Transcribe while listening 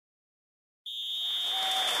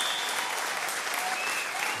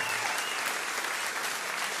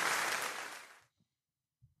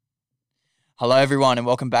Hello, everyone, and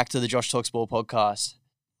welcome back to the Josh Talks Ball podcast.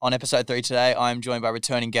 On episode 3 today, I am joined by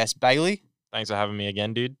returning guest Bailey. Thanks for having me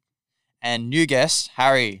again, dude. And new guest,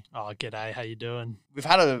 Harry. Oh, g'day. How you doing? We've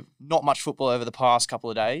had not much football over the past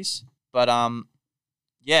couple of days, but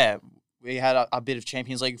we had a bit of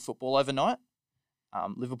Champions League football overnight.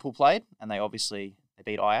 Liverpool played, and they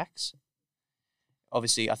beat Ajax.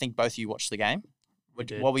 Obviously, I think both of you watched the game.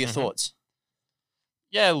 What were your thoughts?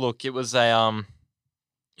 Yeah, look, it was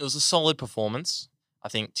a solid performance. I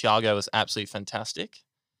think Thiago was absolutely fantastic.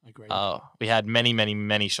 Agreed. We had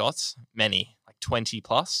many shots, like 20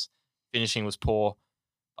 plus. Finishing was poor,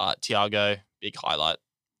 but Thiago, big highlight.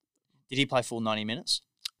 Did he play full 90 minutes?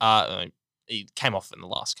 He came off in the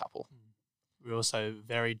last couple. We're also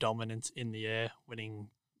very dominant in the air, winning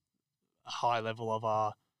a high level of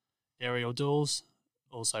our aerial duels.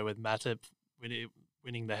 Also with Matip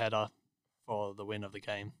winning the header for the win of the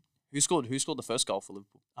game. Who scored the first goal for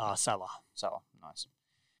Liverpool? Salah. Nice.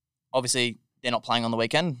 Obviously, they're not playing on the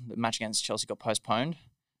weekend. The match against Chelsea got postponed.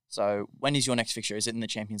 So when is your next fixture? Is it in the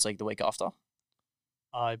Champions League the week after?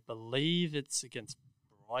 I believe it's against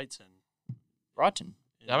Brighton. Brighton?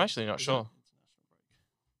 Yeah, I'm actually not sure.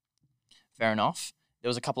 Fair enough. There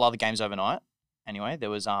was a couple other games overnight. Anyway, there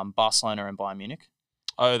was Barcelona and Bayern Munich.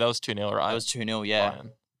 Oh, that was 2-0, right? That was 2-0, yeah.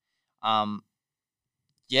 Bayern.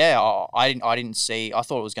 I didn't see. I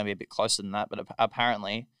thought it was going to be a bit closer than that, but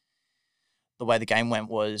apparently, the way the game went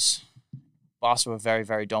was, Barca were very,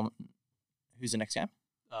 very dominant. Who's the next game?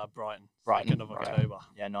 Brighton. 2nd of October.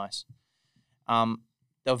 Yeah, nice.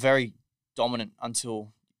 They were very dominant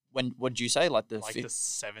until when? What did you say? Like the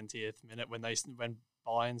 70th minute when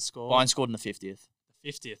Bayern scored. Bayern scored in the 50th. The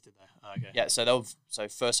 50th, did they? Oh, okay. Yeah, so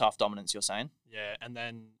first half dominance. You're saying? Yeah, and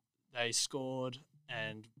then they scored,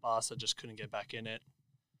 and Barca just couldn't get back in it.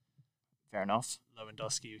 Fair enough.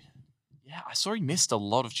 Lewandowski. Yeah, I saw he missed a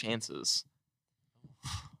lot of chances.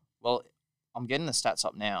 Well, I'm getting the stats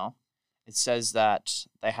up now. It says that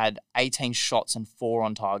they had 18 shots and 4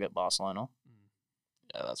 on target, Barcelona.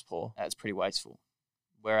 Yeah, that's poor. That's pretty wasteful.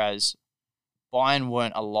 Whereas Bayern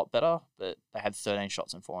weren't a lot better, but they had 13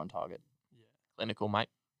 shots and 4 on target. Yeah. Clinical, mate.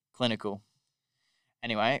 Clinical.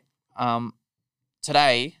 Anyway,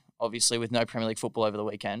 today, obviously, with no Premier League football over the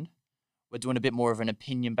weekend, we're doing a bit more of an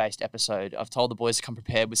opinion-based episode. I've told the boys to come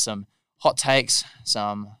prepared with some hot takes,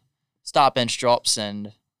 some start bench drops,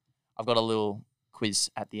 and I've got a little quiz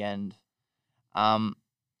at the end.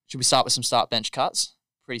 Should we start with some start bench cuts?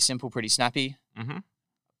 Pretty simple, pretty snappy. Mm-hmm.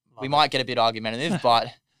 We might get a bit argumentative, but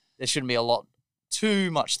there shouldn't be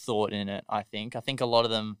too much thought in it, I think. I think a lot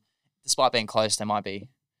of them, despite being close, they might be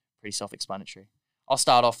pretty self-explanatory. I'll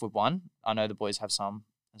start off with one. I know the boys have some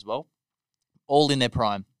as well. All in their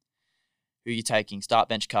prime. Who are you taking? Start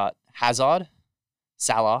bench cut. Hazard,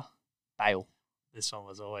 Salah, Bale. This one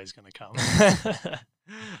was always going to come.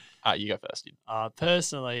 You go first, dude.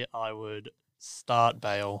 Personally, I would start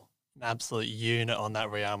Bale, an absolute unit on that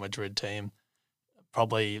Real Madrid team.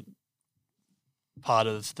 Probably part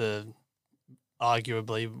of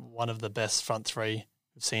arguably one of the best front three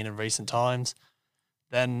we've seen in recent times.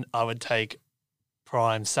 Then I would take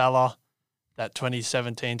prime Salah. That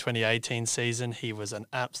 2017-2018 season, he was an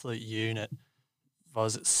absolute unit.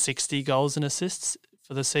 Was it 60 goals and assists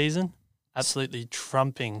for the season? Absolutely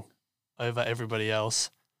trumping over everybody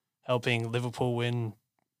else, helping Liverpool win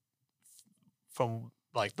from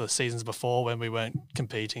like the seasons before when we weren't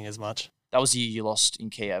competing as much. That was the year you lost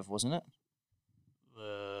in Kiev, wasn't it?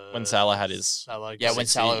 When Salah had his... Salah yeah, when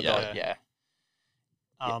Salah got got, yeah.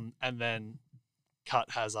 And then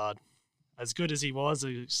cut Hazard. As good as he was,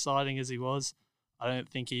 as exciting as he was, I don't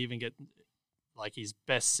think he even his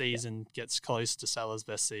best season gets close to Salah's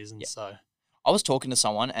best season. Yeah. So I was talking to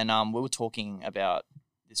someone and we were talking about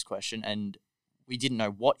this question and we didn't know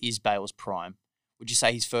what is Bale's prime. Would you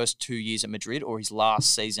say his first 2 years at Madrid or his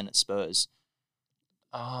last season at Spurs?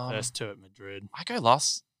 First 2 at Madrid. I go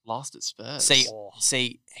last at Spurs.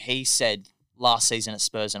 See, he said last season at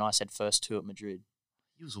Spurs and I said first 2 at Madrid.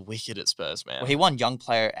 He was wicked at Spurs, man. Well, he won Young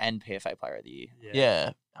Player and PFA Player of the Year.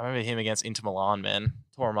 Yeah. I remember him against Inter Milan, man.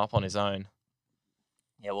 Tore him up on his own.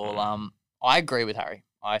 Yeah, well, I agree with Harry.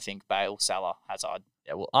 I think Bale, Salah, Hazard.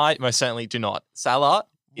 Yeah, well, I most certainly do not. Salah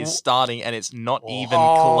is starting and it's not even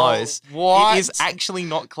close. What? It is actually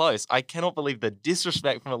not close. I cannot believe the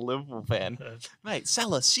disrespect from a Liverpool fan. Mate,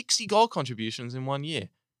 Salah, 60 goal contributions in 1 year.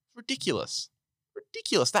 Ridiculous.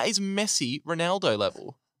 That is Messi, Ronaldo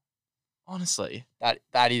level. Honestly.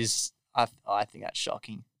 That is, I think that's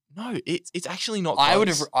shocking. No, it's actually not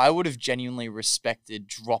close. I would have genuinely respected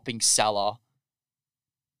dropping Salah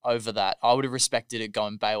over that. I would have respected it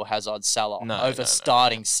going Bale, Hazard, Salah over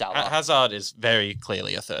starting Salah. Hazard is very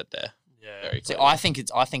clearly a third there. Yeah. Very See, clearly.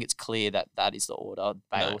 I think it's clear that is the order.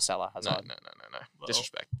 Bale, No. Salah, No, Hazard. no. Well,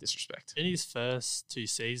 Disrespect. In his first 2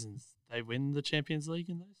 seasons, they win the Champions League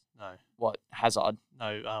in those? No. What, Hazard?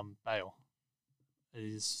 No, Bale.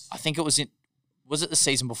 He's I think it was was it the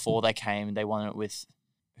season before they came and they won it with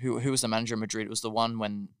who was the manager of Madrid? It was the one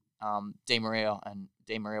when Di Maria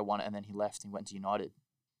won it and then he left and went to United.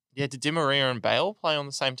 Yeah, did Di Maria and Bale play on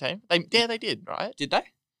the same team? They did, right? Did they?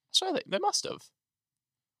 So they must have.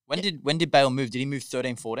 When did Bale move? Did he move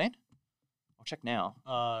 13-14? I'll check now.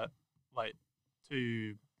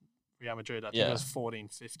 to Real Madrid. I think Yeah. it was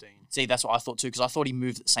 14-15. See, that's what I thought too, because I thought he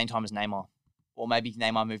moved at the same time as Neymar. Or maybe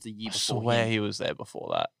Neymar moved the year I before swear him. he was there before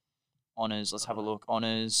that. Honours, let's have a dunno. look.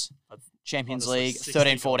 Honours, But Champions honestly, League, 60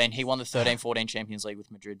 13-14. He goals. won the 13-14 Champions League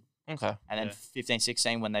with Madrid. Okay. And then Yeah.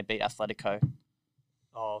 15-16 when they beat Atletico.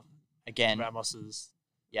 Oh, Again, Ramos's.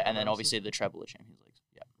 yeah, and then Ramos. obviously the treble of Champions League.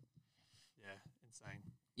 Yeah. Yeah, insane.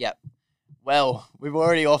 Yep. Well, we've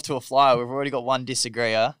already off to a flyer. We've already got one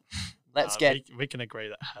disagreeer. Let's get We can agree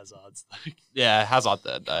that Hazard's Yeah, Hazard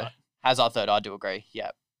third though. Hazard third. I do agree.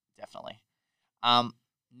 Yep, definitely.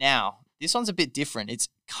 Now this one's a bit different. It's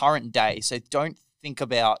current day, so don't think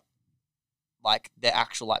about like their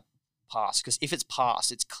actual like past, because if it's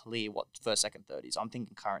past, it's clear what first, second, third is. I'm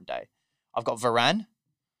thinking current day. I've got Varane,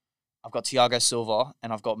 I've got Thiago Silva,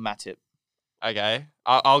 and I've got Matip. Okay,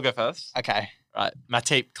 I'll go first. Okay. Right,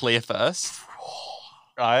 Matip clear first.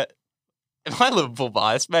 Right. Am I Liverpool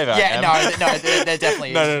biased? Maybe I Yeah, am. no, there definitely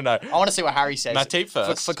is. No. I want to see what Harry says. Matip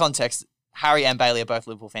first. For context, Harry and Bailey are both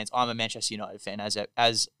Liverpool fans. I'm a Manchester United fan,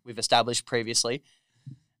 as we've established previously.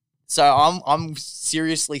 So I'm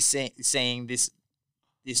seriously seeing this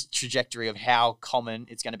trajectory of how common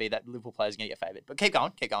it's going to be that Liverpool players are going to get favoured. But keep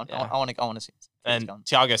going. Yeah. I want to see. And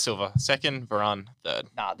Thiago Silva second, Varane third.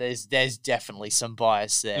 Nah, there's definitely some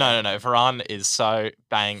bias there. No. Varane is so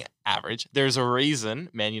bang average. There's a reason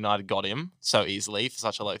Man United got him so easily for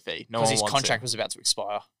such a low fee. No because one his wants contract him. was about to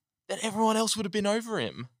expire. Then everyone else would have been over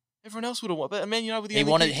him. Everyone else would have wanted. But Man United with the He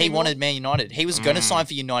only wanted key he team wanted Man United. He was going to Mm. sign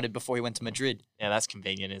for United before he went to Madrid. Yeah, that's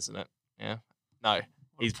convenient, isn't it? Yeah. No.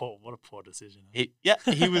 What a poor decision.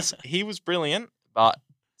 He was brilliant, but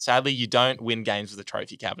sadly you don't win games with a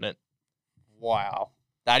trophy cabinet. Wow,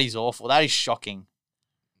 that is awful. That is shocking.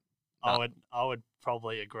 I would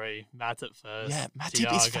probably agree. Matip first. Yeah, Matip is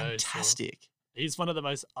Thiago Silva. fantastic. He's one of the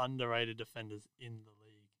most underrated defenders in the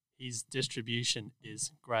league. His distribution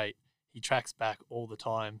is great. He tracks back all the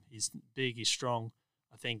time. He's big. He's strong.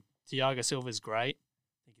 I think Thiago Silva is great.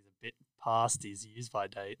 I think he's a bit past his use-by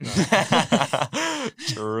date.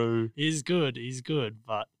 True. He's good.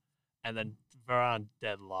 And then Varane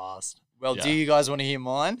dead last. Well, Yeah. do you guys want to hear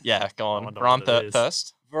mine? Yeah, go on. wonder Varane what it is.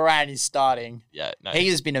 first. Varane is starting. Yeah, no. He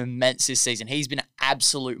has been immense this season. He's been an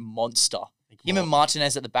absolute monster. Him and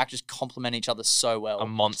Martinez at the back just complement each other so well. a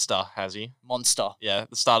monster, has he? Monster. Yeah,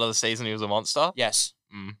 the start of the season he was a monster. Yes.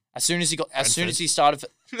 Mm. As soon as Brentford. he started,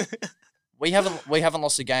 we haven't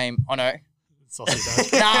lost a game. Oh no.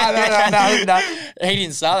 Sausage No. He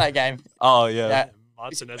didn't start that game. Oh, yeah. Yeah.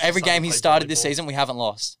 Martinez Every decided game to he play started this volleyball. season, we haven't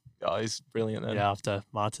lost. Oh, he's brilliant then. Yeah, after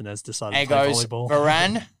Martinez decided And it to play goes volleyball.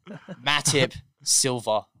 Varane, Matip,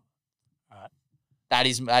 Silva. Alright. That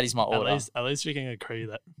is my order. At least we can agree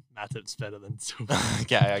that Matip's better than Silva.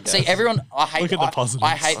 Okay, I guess. See, everyone, I hate. Look at the positives.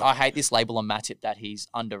 I hate this label on Matip that he's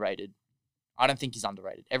underrated. I don't think he's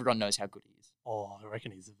underrated. Everyone knows how good he is. Oh, I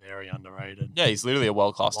reckon he's very underrated. Yeah, he's literally a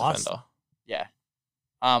world-class Last- defender. Yeah.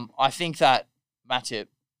 I think that Matip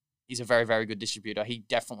is a very, very good distributor. He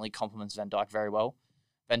definitely complements Van Dijk very well.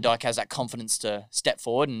 Van Dijk has that confidence to step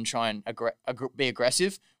forward and try and be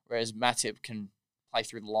aggressive, whereas Matip can play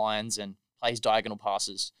through the lines and plays diagonal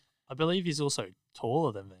passes. I believe he's also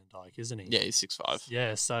taller than Van Dijk, isn't he? Yeah, he's 6'5".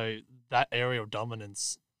 Yeah, so that aerial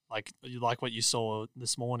dominance, like what you saw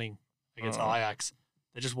this morning against Ajax,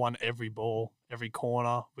 they just won every ball, every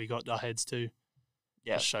corner we got our heads to.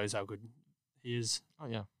 Yeah. Just shows how good he is. Oh,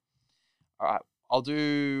 yeah. All right. I'll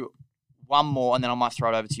do one more and then I might throw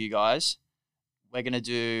it over to you guys. We're going to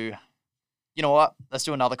do, you know what? Let's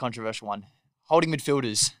do another controversial one. Holding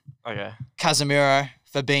midfielders. Okay. Casemiro,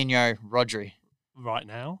 Fabinho, Rodri. Right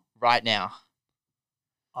now, Right now.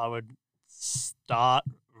 I would start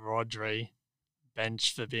Rodri,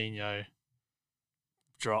 bench Fabinho,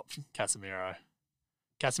 drop Casemiro.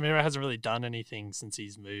 Casemiro hasn't really done anything since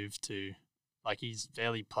he's moved to, he's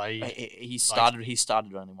barely played. He started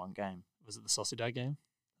only one game. Was it the Sociedad game?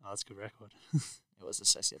 Oh, that's a good record. It was the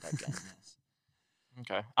Sociedad game, yes.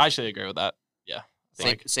 Okay. I actually agree with that. Yeah.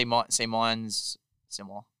 See, mine's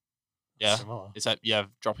similar. Yeah. Similar. Is that,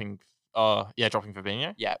 dropping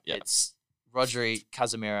Fabinho? Yeah, Yeah. it's Rodri,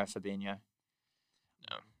 Casemiro, Fabinho.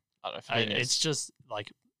 I don't know. Fabinho's- It's just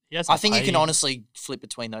like he has. I think you can honestly flip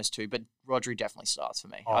between those two, but Rodri definitely starts for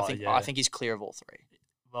me. Oh, I think he's clear of all three.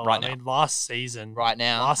 Well, right I mean, last season, Right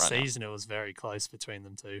now, last season it was very close between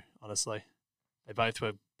them two. Honestly, they both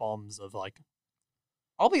were bombs of like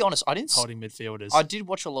I'll be honest. I didn't. holding midfielders. I did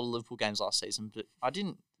watch a lot of Liverpool games last season, but I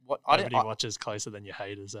didn't. Nobody watches closer than your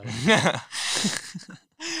haters.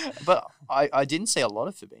 But I didn't see a lot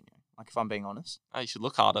of Fabinho. Like, if I'm being honest. Oh, you should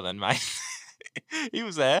look harder then, mate. He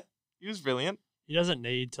was there. He was brilliant. He doesn't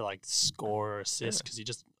need to like score or assist because he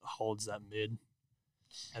just holds that mid.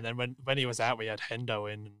 And then when he was out, we had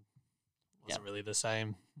Hendo in, and wasn't really the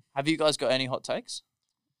same. Have you guys got any hot takes?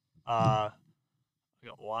 I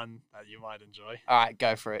got one that you might enjoy. All right,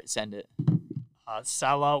 go for it. Send it.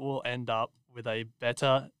 Salah will end up with a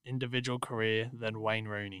better individual career than Wayne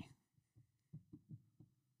Rooney.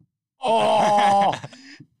 Oh,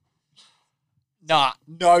 nah,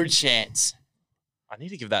 no chance. I need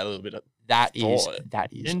to give that a little bit of That is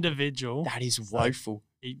thought. Individual. that is woeful.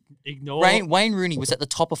 Ignore. Wayne Rooney was at the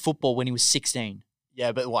top of football when he was 16.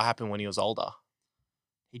 Yeah, but what happened when he was older?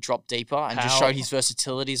 He dropped deeper and just showed his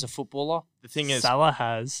versatility as a footballer. The thing is, Salah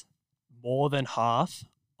has more than half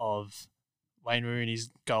of Wayne Rooney's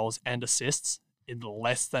goals and assists in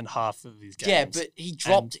less than half of his games. Yeah, but he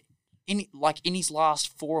dropped in his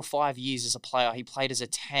last 4 or 5 years as a player. He played as a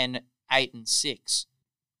 10, 8, and 6.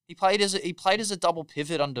 He played as a double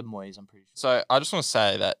pivot under Moyes. I'm pretty sure. so I just want to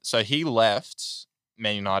say that. So he left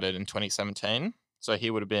Man United in 2017. So he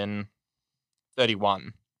would have been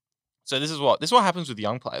 31. So this is what happens with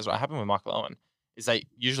young players. Right, happened with Michael Owen is they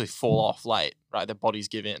usually fall off late. Right, their bodies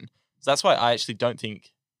give in. So that's why I actually don't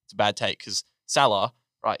think it's a bad take because Salah,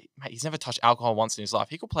 right, mate, he's never touched alcohol once in his life.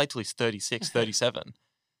 He could play till he's 36, 37.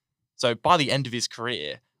 So by the end of his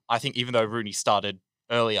career, I think even though Rooney started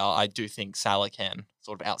earlier, I do think Salah can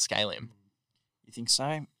sort of outscale him. You think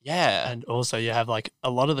so? Yeah. And also you have like a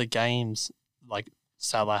lot of the games like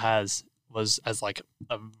Salah was as like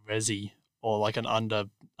a resi or like an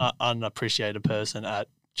unappreciated person at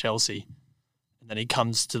Chelsea. And then he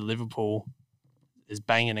comes to Liverpool, is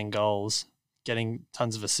banging in goals, getting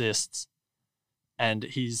tons of assists. And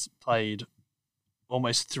he's played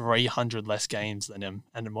almost 300 less games than him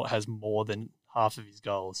and has more than half of his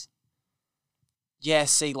goals. Yeah,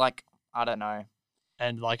 see, like, I don't know.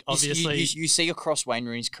 And like obviously you see across Wayne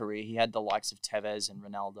Rooney's career, he had the likes of Tevez and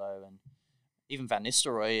Ronaldo and even Van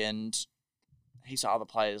Nistelrooy, and he's other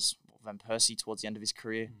players, Van Persie towards the end of his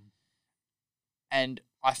career. And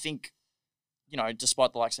I think,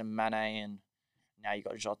 despite the likes of Mane and now you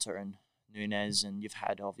got Jota and Nunez, and you've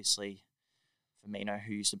had obviously Firmino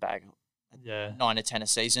who used to bag 9 to 10 a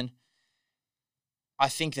season. I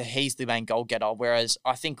think that he's the main goal getter, whereas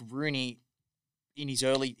I think Rooney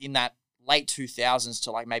in that late 2000s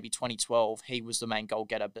to like maybe 2012, he was the main goal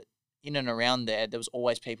getter. But in and around there was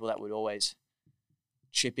always people that would always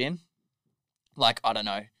chip in. Like, I don't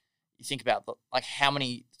know. You think about how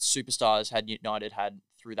many superstars had United had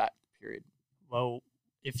through that period? Well,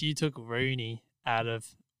 if you took Rooney out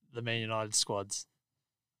of the Man United squads,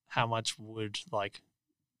 how much would like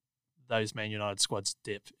those Man United squads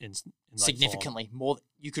dip in like Significantly more.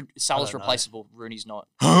 You could. Salah's replaceable. Rooney's not.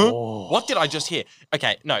 Huh? Oh. What did I just hear?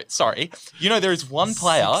 Okay, no, sorry. There is one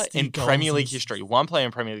player in Premier League history,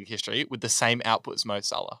 with the same output as Mo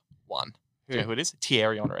Salah. One. Do you know who it is?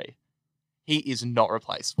 Thierry Henry. He is not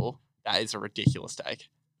replaceable. That is a ridiculous take.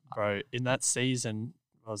 Bro, in that season,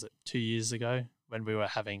 what was it, 2 years ago, when we were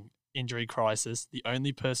having injury crisis, the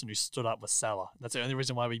only person who stood up was Salah. That's the only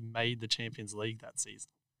reason why we made the Champions League that season.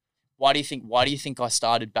 Why do you think I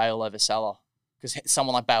started Bale over Salah? Because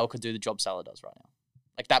someone like Bale could do the job Salah does right now.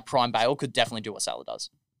 Like that prime Bale could definitely do what Salah does.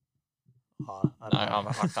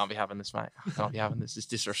 I can't be having this, mate. I can't be having this. It's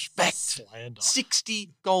disrespect. Slander. 60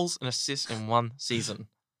 goals and assists in one season.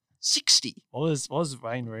 60. What was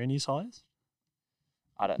Wayne Rooney's highest?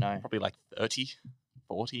 I don't know. Probably like 30,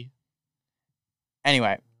 40.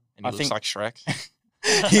 Anyway. And he looks like Shrek.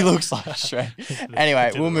 He looks like Shrek.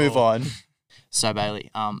 Anyway, we'll move on. So, Bailey,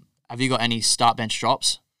 have you got any start bench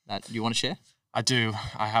drops that you want to share? I do.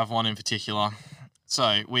 I have one in particular.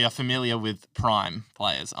 So, we are familiar with prime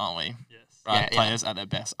players, aren't we? Yes. Right, players at their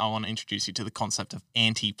best. I want to introduce you to the concept of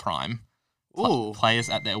anti-prime. Players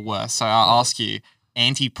at their worst. So, I'll ask you,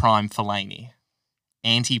 anti-prime Fellaini,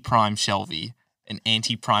 anti-prime Shelvey, and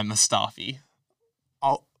anti-prime Mustafi.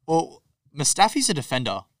 Oh, well, Mustafi's a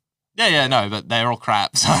defender. Yeah, no, but they're all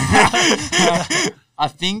crap. So. I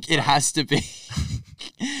think it has to be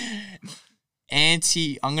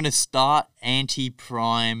I'm going to start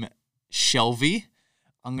anti-prime Shelvey.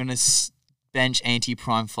 I'm going to bench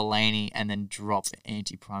anti-prime Fellaini and then drop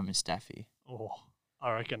anti-prime Mustafi. Oh,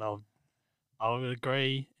 I reckon I would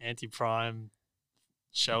agree anti-prime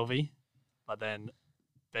Shelby, but then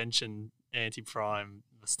benching anti-prime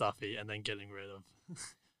Mustafi and then getting rid of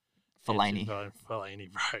Fellaini. Fellaini,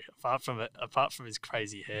 bro. Apart from his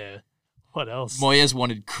crazy hair, what else? Moyes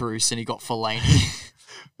wanted Cruz and he got Fellaini.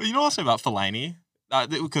 But you know what's about Fellaini?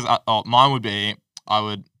 Because mine would be I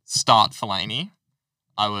would start Fellaini.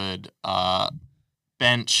 I would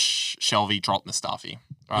bench Shelby, drop Mustafi.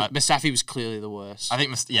 Right, Mustafi was clearly the worst. I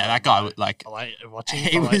think that guy would like.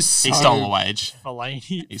 He was He stole a wage.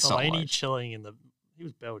 Fellaini chilling in the. He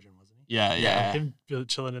was Belgian, wasn't he? Yeah. Him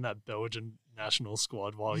chilling in that Belgian national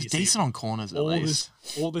squad while He's you see decent on corners at least.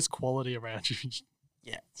 all this quality around you.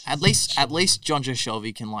 Yeah, at least John Joe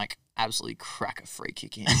Shelby can like absolutely crack a free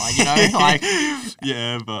kick in, like, you know, like.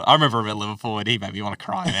 Yeah, but I remember him at Liverpool and he made me want to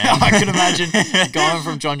cry, man. I can imagine going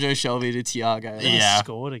from John Joe Shelby to Thiago. He Yeah.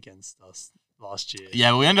 scored against us last year.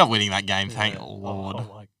 Yeah, we ended up winning that game. Thank Lord.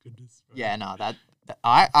 Oh my goodness. Bro. Yeah, no,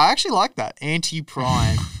 I actually like that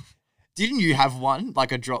anti-prime. Didn't you have one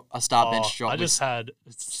like a start bench drop? I just had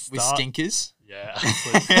with stinkers. Yeah,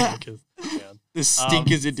 absolute stinkers. Yeah. The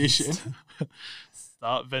stinkers edition.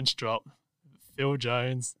 Start bench drop. Phil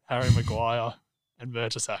Jones, Harry Maguire, and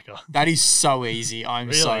Mertesacker. That is so easy.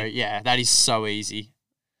 Really? That is so easy.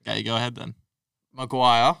 Okay, you go ahead then.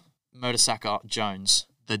 Maguire, Mertesacker, Jones.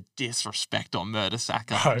 The disrespect on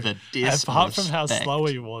Mertesacker. Bro, The disrespect. apart from how slow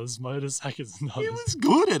he was, Mertesacker's not. He was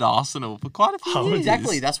good at Arsenal for quite a few years.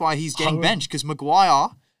 Exactly. That's why he's getting benched, because Maguire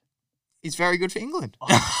is very good for England.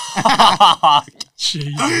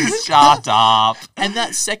 Jesus. Shut up. And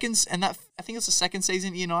I think it's the second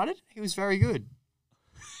season at United. He was very good.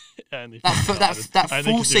 That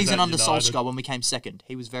full season under Solskjaer when we came second,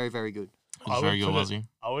 he was very, very good. He was very good, was he?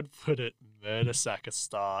 I would put it Mertesacker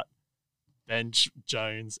start, bench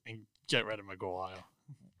Jones, and get rid of Maguire.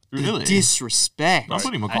 Really? Disrespect. I'm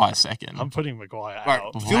putting Maguire second. I'm putting Maguire Right,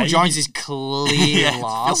 out. Phil Jones is clearly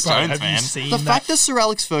last. Phil Jones, Have man. you seen The fact that Sir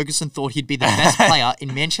Alex Ferguson thought he'd be the best player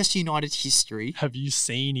in Manchester United history. Have you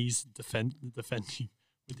seen he's defending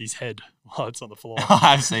with his head while it's on the floor?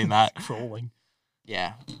 I've seen that. Crawling.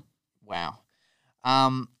 Yeah. Wow.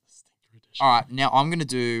 All right, now I'm going to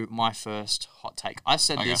do my first hot take. I've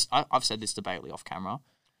said this to Bailey off camera.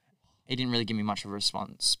 He didn't really give me much of a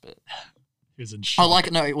response, but He was in shock. I like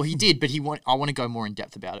it. No, well, he did, but I want to go more in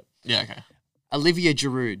depth about it. Yeah, okay. Olivier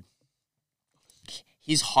Giroud.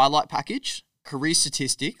 His highlight package, career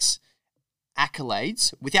statistics,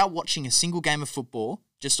 accolades, without watching a single game of football,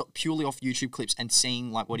 just purely off YouTube clips and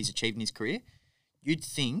seeing like what he's achieved in his career, you'd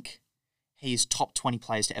think he is top 20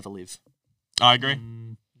 players to ever live. I agree.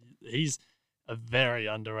 He's a very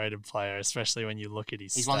underrated player, especially when you look at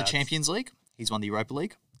his He's stats. won the Champions League. He's won the Europa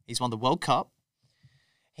League. He's won the World Cup.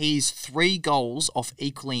 He's 3 goals off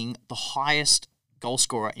equaling the highest goal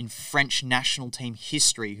scorer in French national team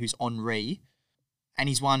history, who's Henry. And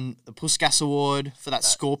he's won the Puskas Award for that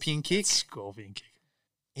scorpion kick. Scorpion kick.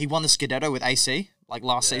 He won the Scudetto with AC, like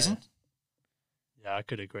last season. Yeah, I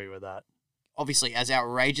could agree with that. Obviously, as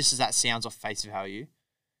outrageous as that sounds off face value,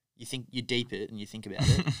 you think you deep it and you think about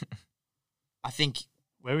it. I think,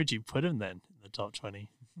 Where would you put him then in the top 20?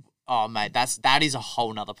 oh mate, that is a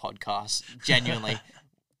whole nother podcast. Genuinely,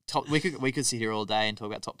 we could sit here all day and talk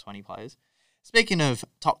about top 20 players. Speaking of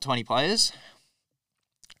top 20 players,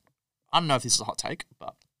 I don't know if this is a hot take,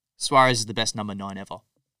 but Suarez is the best number 9 ever.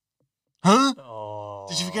 Huh? Oh,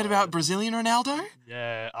 Did you forget about Brazilian Ronaldo?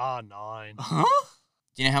 Yeah, R9. Huh?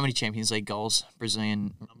 Do you know how many Champions League goals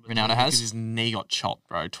Brazilian Ronaldo Because has? his knee got chopped,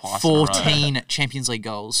 bro, twice in a row. 14 Champions League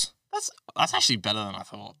goals. That's actually better than I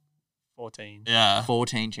thought. 14. Yeah.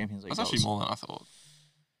 14 Champions League That's goals. actually more than I thought.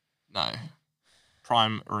 No.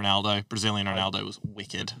 Prime Ronaldo, Brazilian Ronaldo was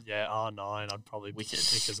wicked. Yeah, R9 I'd probably Wicked.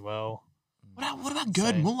 pick as well. What about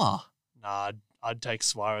Gerd Same. Muller? Nah, I'd take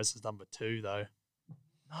Suarez as number 2 though.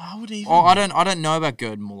 No, I would even. Oh, I don't know about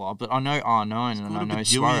Gerd Muller, but I know R9 and I Scored a know bajillion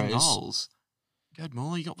Suarez. goals. Gerd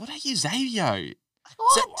Muller, you got. What about Eusebio?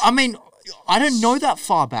 So, I mean, I don't know that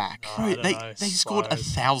far back. No, I Bro, don't know. they scored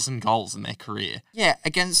Suarez. 1,000 goals in their career. Yeah,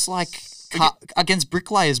 against against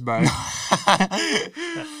bricklayers, bro.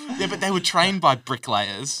 Yeah, but they were trained by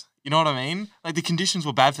bricklayers. You know what I mean? Like the conditions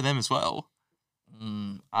were bad for them as well.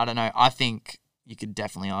 I don't know. I think you could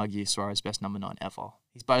definitely argue Suarez best number 9 ever.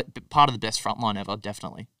 He's part of the best front line ever,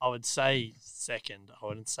 definitely. I would say second. I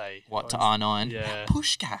wouldn't say To I R9? Yeah.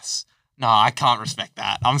 Pushkas. No, I can't respect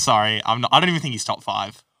that. I'm sorry. I don't even think he's top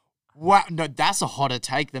 5. Wow, no, that's a hotter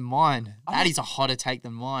take than mine. That is a hotter take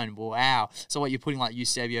than mine. Wow. So what, you're putting like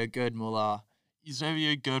Eusebio, Gerd Muller,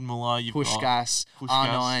 Eusebio, Gerd Muller, you've got Puskás,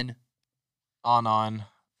 R9. R9.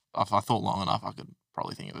 If I thought long enough, I could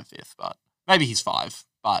probably think of a 5th, but Maybe he's 5,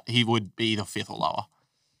 but he would be the 5th or lower.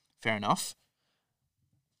 Fair enough.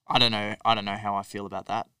 I don't know how I feel about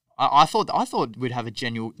that. I thought we'd have a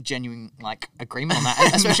genuine like agreement on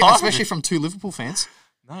that, especially from 2 Liverpool fans.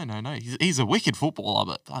 No. He's a wicked footballer,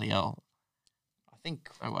 but bloody hell.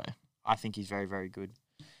 No way. I think he's very, very good.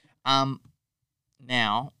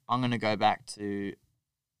 Now I'm going to go back to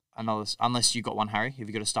another. Unless you got one, Harry, have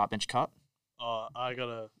you got a start bench cut? I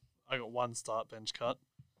got one start bench cut.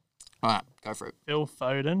 All right, go for it. Phil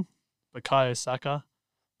Foden, Bukayo Saka,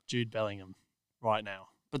 Jude Bellingham, right now.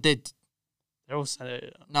 But they're all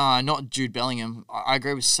no, not Jude Bellingham. I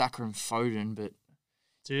agree with Saka and Foden, but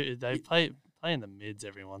they play in the mids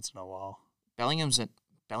every once in a while. Bellingham's an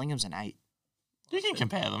 8. You can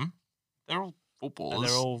compare them. They're all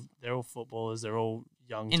footballers. And they're all footballers. They're all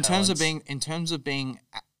young. In terms of being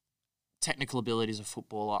technical abilities of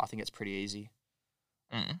footballer, I think it's pretty easy.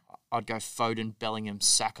 I'd go Foden, Bellingham,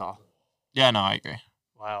 Saka. Yeah, no, I agree.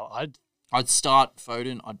 Wow, I'd start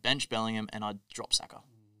Foden, I'd bench Bellingham, and I'd drop Saka.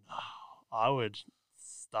 I would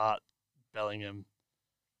start Bellingham,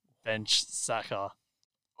 bench Saka,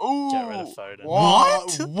 Ooh, get rid of Foden.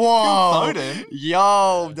 What? Whoa! Foden?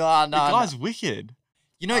 Yo, no. The guy's wicked.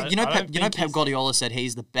 You know, Pep he's- Guardiola said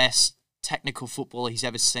he's the best technical footballer he's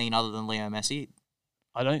ever seen, other than Leo Messi.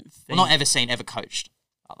 I don't think. Well, not ever seen, ever coached.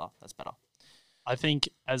 Oh, that's better. I think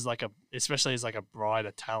especially as a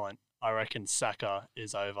brighter talent, I reckon Saka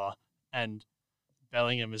is over, and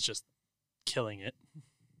Bellingham is just killing it.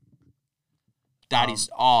 I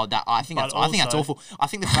think that's awful. I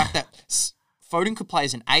think the fact that Foden could play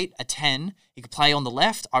as an 8, a 10, he could play on the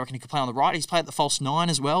left. I reckon he could play on the right. He's played at the false 9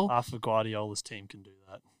 as well. Half of Guardiola's team can do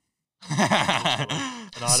that.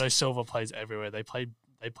 Bernardo Silva plays everywhere. They played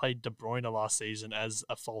De Bruyne last season as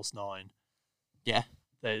a false 9. Yeah.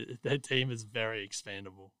 Their team is very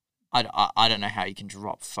expandable. I don't know how you can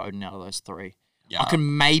drop Foden out of those 3. Yeah. I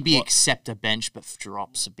can maybe accept a bench, but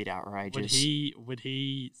drop's a bit outrageous. Would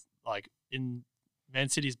he like in Man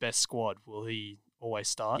City's best squad? Will he always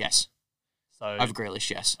start? Yes. So Over Grealish,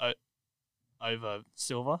 yes. over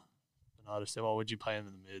Silva, Bernardo Silva. Or would you play him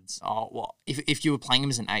in the mids? Oh well, if you were playing him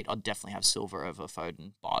as an 8, I'd definitely have Silva over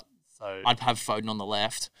Foden, but I'd have Foden on the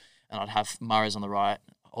left, and I'd have Mahrez on the right.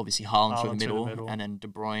 Obviously, Haaland through the middle, and then De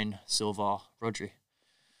Bruyne, Silva, Rodri.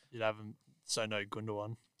 You'd have him. So no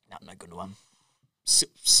Gundogan. No good one.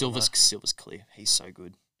 Silva's clear. He's so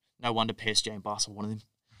good. No wonder PSG and Barca wanted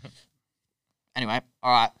him. Anyway,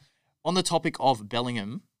 all right. On the topic of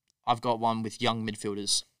Bellingham, I've got one with young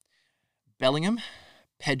midfielders. Bellingham,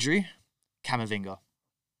 Pedri, Camavinga.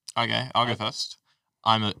 Okay, I'll go first.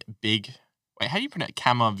 I'm a big... Wait, how do you pronounce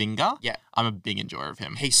Camavinga? Yeah. I'm a big enjoyer of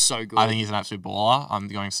him. He's so good. I think he's an absolute baller. I'm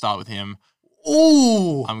going to start with him.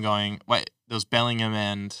 Ooh! Wait, there was Bellingham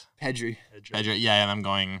and... Pedri. Yeah, and I'm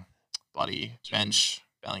going bloody bench,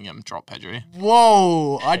 Bellingham, drop Pedri.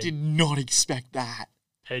 Whoa! I did not expect that.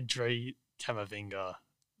 Pedri, Camavinga,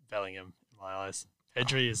 Bellingham. In my eyes,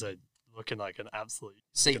 Pedri is looking like an absolute.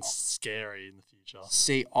 Scary in the future.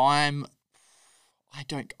 See, I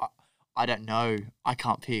don't know. I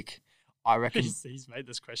can't pick. I reckon he's made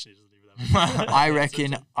this question. He doesn't even have.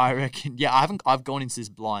 I reckon. Yeah, I've gone into this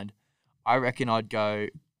blind. I reckon I'd go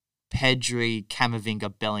Pedri,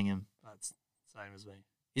 Camavinga, Bellingham. That's the same as me.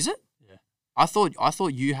 Is it? Yeah. I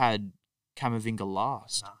thought you had Camavinga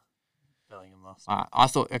last. Nah, Bellingham last. I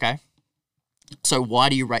thought, okay. So why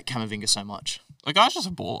do you rate Camavinga so much? The guy's just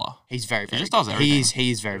a baller. He's very, very He just good. does everything.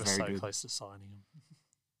 He's very, We were very so good. close to signing him.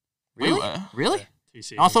 Really? We were. Really? Yeah, 2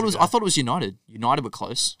 seasons I thought it ago. was United. United were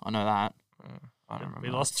close. I know that. I don't remember. We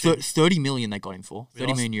lost 30 million they got him for. We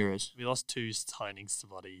 30 lost- million euros. We lost 2 signings to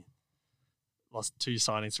Lost 2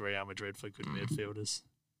 signings to Real Madrid for good midfielders.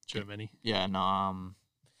 Germany. Yeah, no,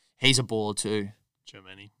 he's a baller too.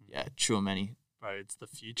 Germany. Yeah, Tchouameni. Bro, it's the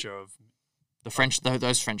future of. The French,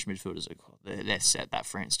 those French midfielders they're set. That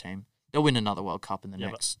France team, they'll win another World Cup in the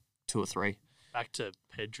next 2 or 3. Back to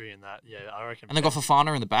Pedri and that. Yeah, I reckon. And they got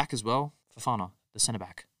Fofana in the back as well. Fofana, the centre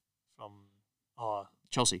back, from.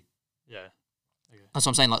 Chelsea. Yeah. Okay. That's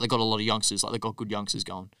what I'm saying. Like they got a lot of youngsters. Like they got good youngsters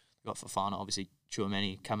going. They got Fofana, obviously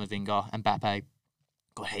Tchouameni, Camavinga, Mbappe.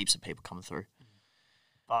 Got heaps of people coming through.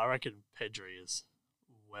 But I reckon Pedri is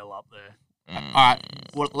well up there. All right.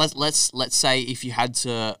 Well, let's say if you had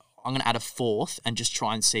to, I'm going to add a 4th and just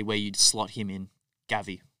try and see where you'd slot him in.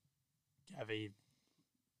 Gavi. Gavi,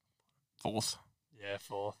 4th. yeah,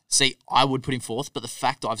 4th. See, I would put him 4th, but the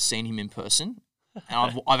fact that I've seen him in person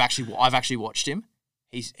and I've actually watched him,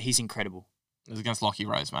 he's incredible. It was against Lockie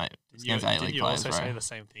Rose, mate. It was against Didn't A-League you players, also say bro. the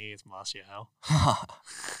same thing against Martial?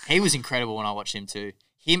 He was incredible when I watched him too.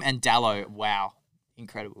 Him and Dallo, wow,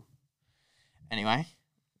 incredible. Anyway,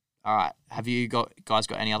 All right. Have you guys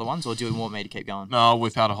got any other ones, or do you want me to keep going? No, I'll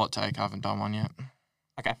whip out a hot take. I haven't done one yet.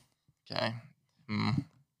 Okay. Okay.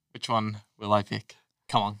 Which one will I pick?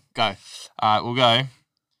 Come on, go. All right, we'll go.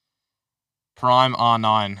 Prime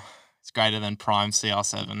R9. It's greater than Prime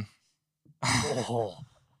CR7. Oh.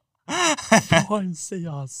 Prime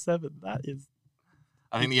CR7. That is.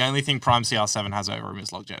 I think the only thing Prime CR7 has over him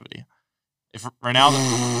is longevity. If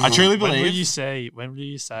Ronaldo, I truly believe. When will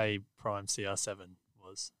you say Prime CR7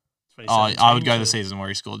 was? I would go the season where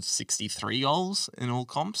he scored 63 goals in all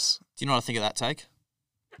comps. Do you know what I think of that take?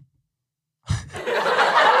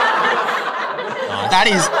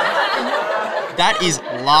 That is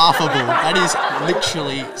laughable. That is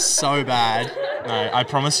literally so bad. No, I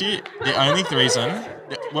promise you, the only reason,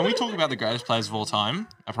 when we talk about the greatest players of all time,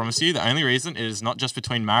 I promise you, the only reason it is not just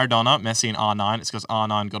between Maradona, Messi, and R9. It's because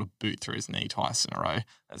R9 got a boot through his knee twice in a row.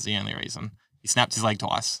 That's the only reason. He snapped his leg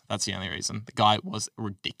twice. That's the only reason. The guy was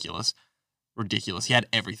ridiculous. Ridiculous. He had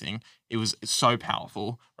everything. It was so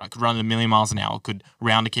powerful. Right? Could run at 1,000,000 miles an hour. Could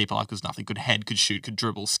round a keeper like it was nothing. Could head. Could shoot. Could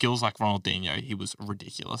dribble. Skills like Ronaldinho. He was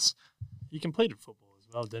ridiculous. He completed football as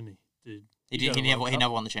well, didn't he? He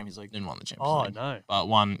never won the Champions League. Didn't win the Champions League. Oh, no. But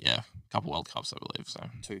won, a couple World Cups, I believe. So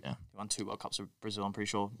Two. Yeah. He won 2 World Cups with Brazil, I'm pretty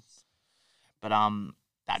sure. But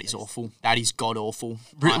that is awful. That is god awful.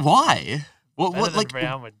 Why? What like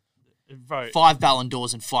Real Madrid. Bro. 5 Ballon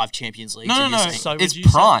d'Ors and 5 Champions Leagues. No. So It's would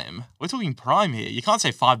you prime. We're talking prime here. You can't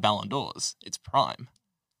say 5 Ballon d'Ors. It's prime.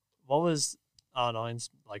 What was R9's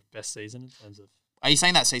best season in terms of? Are you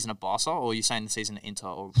saying that season at Barca, or are you saying the season at Inter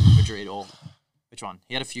or Madrid, or which one?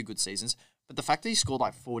 He had a few good seasons, but the fact that he scored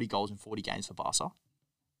 40 goals in 40 games for Barca.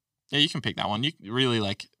 Yeah, you can pick that one. You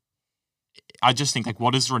really I just think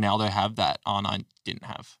what does Ronaldo have that R9 didn't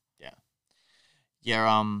have?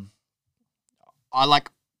 Yeah.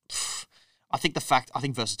 I think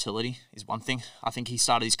versatility is one thing. I think he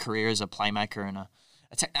started his career as a playmaker and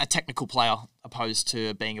a technical player, opposed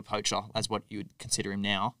to being a poacher, as what you would consider him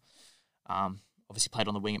now. Obviously played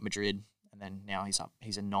on the wing at Madrid, and then now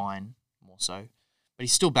he's a 9 more so, but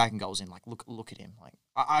he's still bagging goals in. Look at him.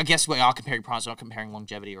 I guess we are comparing primes, we're not comparing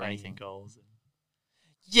longevity or anything. Goals.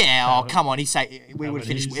 Yeah. Come on. We would have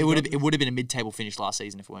finished. It would have been a mid-table finish last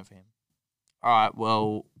season if it weren't for him. All right.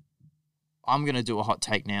 Well, I'm gonna do a hot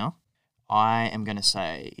take now. I am going to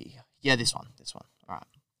say, this one. All right.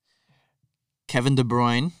 Kevin De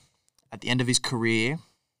Bruyne, at the end of his career,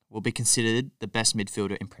 will be considered the best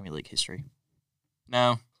midfielder in Premier League history.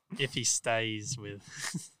 No. If he stays with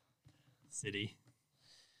City.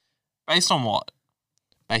 Based on what?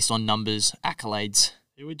 Based on numbers, accolades.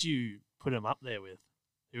 Who would you put him up there with?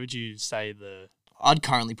 Who would you say I'd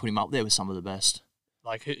currently put him up there with some of the best.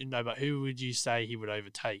 But who would you say he would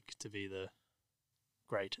overtake to be the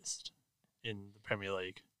greatest in the Premier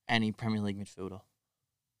League? Any Premier League midfielder.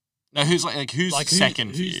 No, who's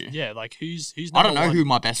second for you? Yeah, who's I don't know who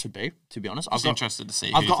my best would be, to be honest. I'm interested to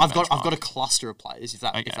see. I've got a cluster of players, if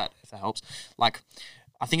that helps.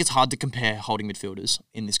 I think it's hard to compare holding midfielders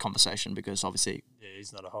in this conversation because obviously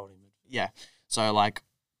he's not a holding midfielder. Yeah. So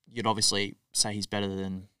you'd obviously say he's better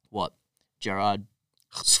than what? Gerrard,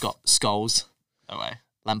 Scholes. No way.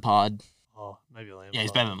 Lampard. Oh, maybe Lampard. Yeah,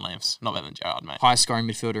 he's better than Lamps. Not better than Gerrard, mate. Highest scoring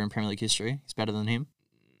midfielder in Premier League history. He's better than him.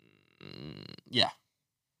 Yeah.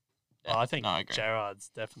 Well, I think Gerrard's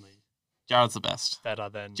definitely... Gerrard's the best. Better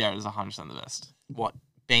than... Gerrard's 100% the best. What?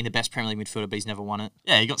 Being the best Premier League midfielder, but he's never won it?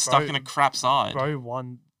 Yeah, he got stuck in a crap side. Bro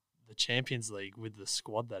won the Champions League with the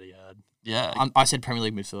squad that he had. Yeah. I said Premier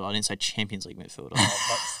League midfielder. I didn't say Champions League midfielder.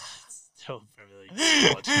 That's still Premier League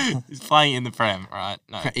squad. He's playing in the Prem, right?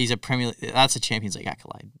 No. He's a Premier League... That's a Champions League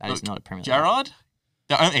accolade. That is not a Premier League. Gerrard?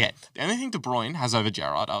 The only thing De Bruyne has over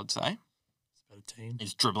Gerrard, I would say,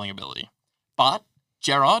 is dribbling ability. But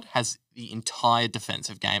Gerrard has the entire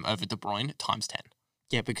defensive game over De Bruyne times 10.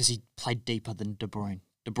 Yeah, because he played deeper than De Bruyne.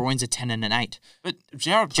 De Bruyne's a 10 and an 8. But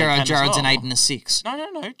Gerrard's an 8 and a 6.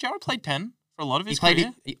 No. Gerrard played 10 for a lot of his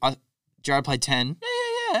career. Gerrard played 10?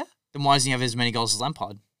 Yeah. Then why doesn't he have as many goals as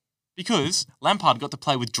Lampard? Because Lampard got to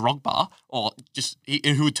play with Drogba, or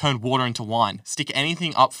who would turn water into wine. Stick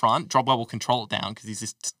anything up front, Drogba will control it down because he's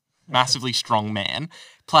this massively strong man.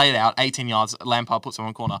 Play it out, 18 yards, Lampard puts him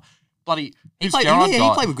in corner. Bloody, he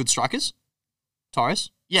played with good strikers. Torres.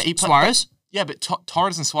 Yeah, Suarez. Yeah, but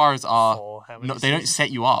Torres and Suarez they don't set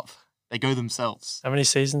you up. They go themselves. How many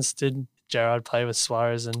seasons did Gerrard play with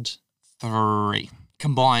Suarez and 3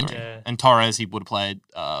 combined? Yeah. And Torres, he would have played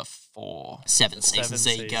 4. 7 seasons.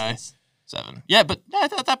 There you go. 7. Yeah, but no,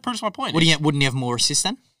 that proves my point. Wouldn't he have more assists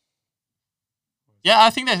then? Yeah, I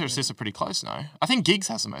think their assists are pretty close now. I think Giggs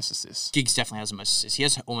has the most assists. Giggs definitely has the most assists. He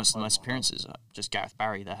has almost the most appearances. Just Gareth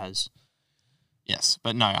Barry that has Yes,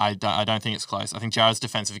 but no, I don't think it's close. I think Gerrard's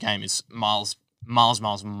defensive game is miles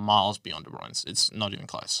beyond De Bruyne's. It's not even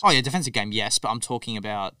close. Oh yeah, defensive game, yes, but I'm talking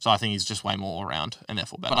about. So I think he's just way more all around and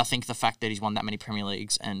therefore better. But I think the fact that he's won that many Premier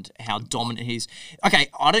Leagues and how dominant he's. Okay,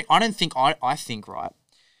 I think right.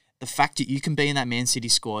 The fact that you can be in that Man City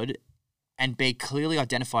squad and be clearly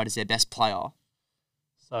identified as their best player,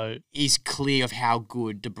 so is clear of how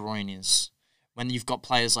good De Bruyne is. When you've got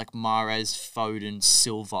players like Mahrez, Foden,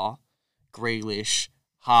 Silva, Grealish,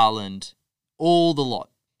 Haaland, all the lot.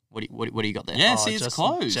 What do you got there? Yeah, see, it's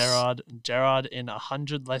close. Gerrard in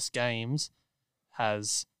 100 less games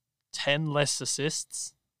has 10 less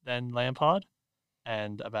assists than Lampard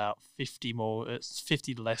and about 50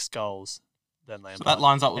 less goals than Lampard. So that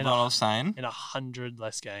lines up with what I was saying. In 100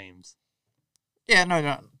 less games. Yeah,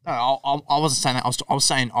 no. I wasn't saying that.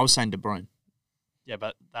 I was saying De Bruyne. Yeah,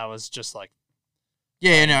 but that was just like.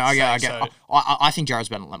 Yeah, no, I get. So, I think Gerrard's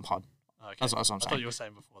better than Lampard. Okay. That's what I'm saying. I thought you were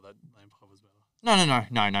saying before that Lampard was better. No.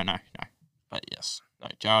 But yes, no,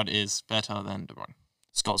 Gerrard is better than De Bruyne.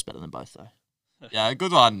 Scholes better than both, though. Yeah,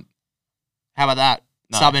 good one. How about that?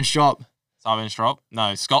 No. Sub and drop.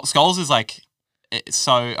 No, Scholes is like, it's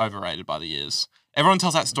so overrated by the years. Everyone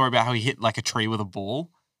tells that story about how he hit like a tree with a ball.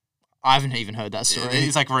 I haven't even heard that story.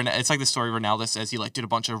 It's like the story Ronaldo says he like did a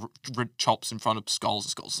bunch of chops in front of Scholes.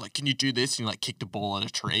 And Scholes was like, "Can you do this?" And he like kicked a ball at a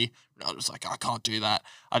tree. Ronaldo was like, "I can't do that."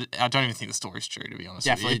 I don't even think the story's true, to be honest.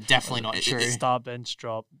 Definitely not true. Start, bench,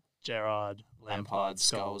 drop, Gerrard, Lampard,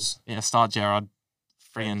 Scholes. Yeah, start Gerrard.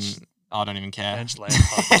 Friggin', I don't even care. Bench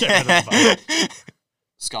Lampard. Get rid of both.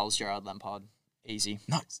 Scholes, Gerrard, Lampard. Easy.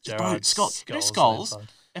 No, Gerrard, Scholes. Lampard.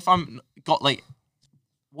 If I'm got like.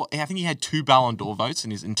 What, I think he had 2 Ballon d'Or votes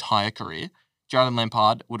in his entire career. Gerrard and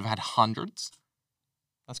Lampard would have had hundreds.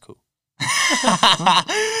 That's cool.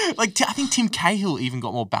 I think Tim Cahill even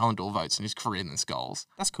got more Ballon d'Or votes in his career than Scholes.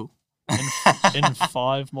 That's cool. In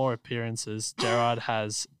 5 more appearances, Gerrard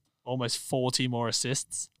has almost 40 more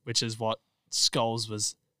assists, which is what Scholes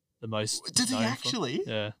was the most. Did he actually? For.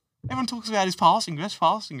 Yeah. Everyone talks about his passing, best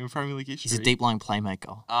passing in Premier League history. He's a deep line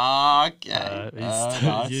playmaker. Okay. Nice.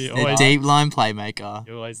 A deep line playmaker.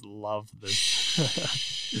 You always love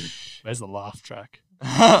this. Where's the laugh track?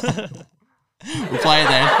 We'll play it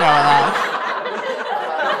then. How about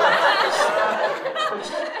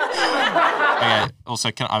that? Okay.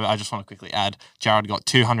 Also, I just want to quickly add, Gerrard got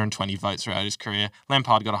 220 votes throughout his career.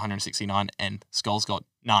 Lampard got 169, and Scholes got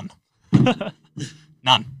none.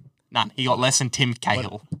 None. He got less than Tim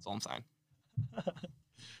Cahill. That's all I'm saying.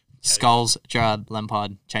 Scholes, Gerrard,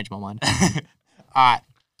 Lampard. Change my mind. All right.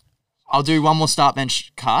 I'll do one more start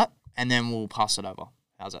bench cut, and then we'll pass it over.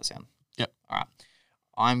 How's that sound? Yep. All right.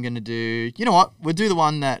 I'm going to do... You know what? We'll do the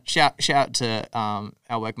one that... Shout out to our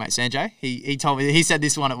workmate Sanjay. He told me... He said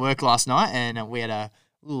this one at work last night, and we had a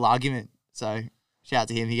little argument. So, shout out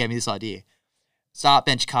to him. He gave me this idea. Start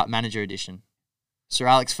bench cut manager edition. Sir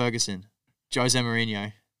Alex Ferguson. Jose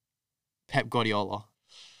Mourinho. Pep Guardiola.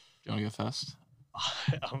 Do you want to go first?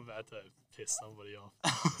 I'm about to piss somebody off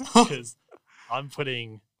because I'm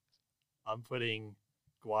putting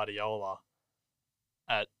Guardiola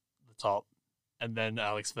at the top, and then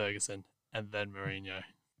Alex Ferguson, and then Mourinho.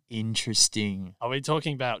 Interesting. Are we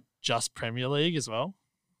talking about just Premier League as well?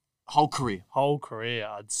 Whole career. Whole career,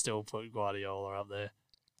 I'd still put Guardiola up there.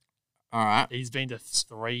 All right. He's been to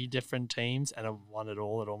 3 different teams and have won it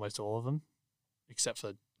all at almost all of them, except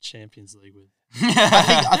for Champions League with.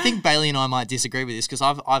 I think Bailey and I might disagree with this because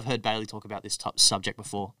I've heard Bailey talk about this subject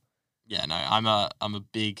before. Yeah, no, I'm a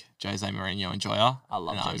big Jose Mourinho enjoyer. I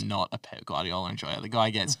love Jose. I'm not a Pep Guardiola enjoyer. The guy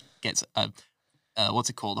gets a what's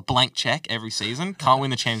it called? A blank check every season. Can't win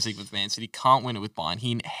the Champions League with Man City. Can't win it with Bayern.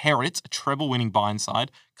 He inherits a treble-winning Bayern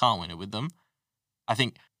side. Can't win it with them. I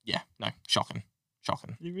think, shocking.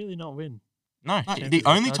 Did he really not win? No, the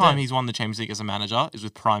only time he's won the Champions League as a manager is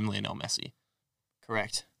with prime Lionel Messi.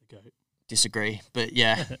 Correct. The GOAT. Disagree, but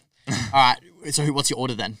yeah. All right. So what's your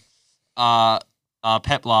order then?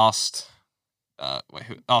 Pep last.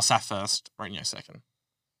 Saf first. Mourinho second.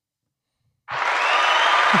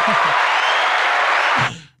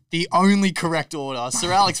 The only correct order.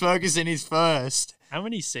 Sir Alex Ferguson is first. How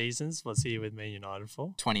many seasons was he with Man United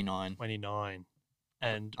for? 29. 29.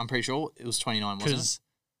 And I'm pretty sure it was 29, wasn't it?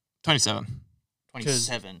 27.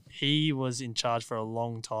 27. He was in charge for a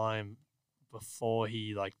long time before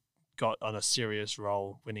he got on a serious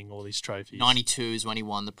role, winning all these trophies. 92 is when he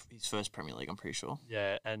won his first Premier League, I'm pretty sure.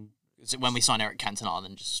 Yeah, and when we signed Eric Cantona,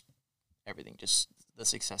 then the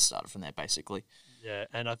success started from there, basically. Yeah,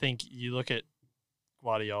 and I think you look at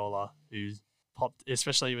Guardiola, who's popped,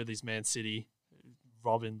 especially with his Man City,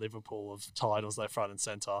 robbing Liverpool of titles left, right, and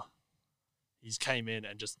centre. He's came in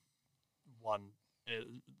and just won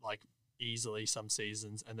like easily some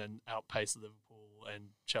seasons, and then outpace Liverpool and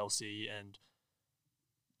Chelsea and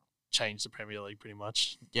change the Premier League pretty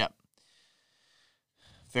much. Yep.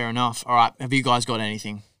 Fair enough. All right. Have you guys got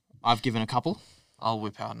anything? I've given a couple. I'll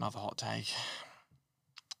whip out another hot take.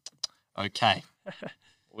 Okay.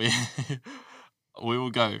 we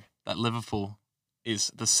will go that Liverpool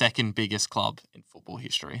is the second biggest club in football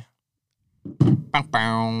history. Bow,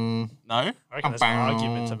 bow. No? I reckon there's an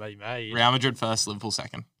argument to be made. Real Madrid first, Liverpool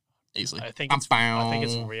second. Easily. I think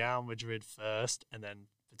it's Real Madrid first, and then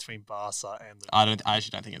between Barca and Liverpool. I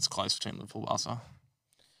actually don't think it's close between Liverpool and Barca.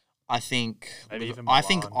 I think Maybe even I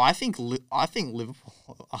think Liverpool.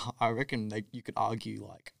 I reckon you could argue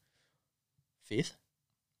like fifth.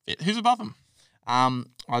 Who's above them?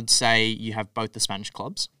 I'd say you have both the Spanish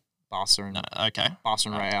clubs, Barca and Barca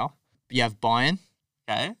and Real. You have Bayern,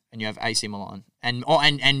 okay, and you have AC Milan, and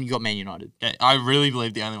you got Man United. Okay, I really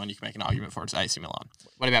believe the only one you can make an argument for is AC Milan.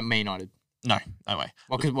 What about Man United? No way.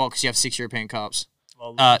 Well, because you have 6 European Cups.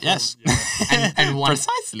 Well, yes, yeah. and one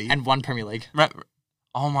precisely, and one Premier League.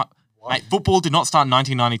 Oh my. Mate, football did not start in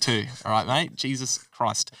 1992, all right, mate? Jesus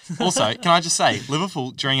Christ. Also, can I just say, Liverpool,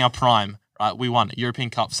 during our prime, right, we won European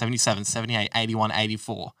Cup 77, 78, 81,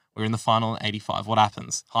 84. We were in the final in 85. What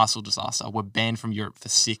happens? High school disaster. We're banned from Europe for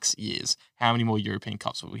 6 years. How many more European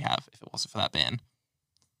Cups would we have if it wasn't for that ban?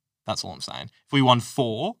 That's all I'm saying. If we won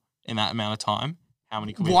 4 in that amount of time, how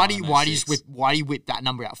many could we why have do you whip that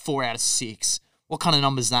number out? 4 out of 6. What kind of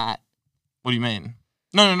number is that? What do you mean?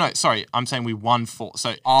 No. Sorry, I'm saying we won 4.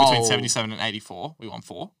 So between 77 and 84, we won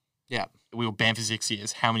 4. Yeah. We were banned for 6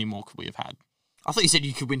 years. How many more could we have had? I thought you said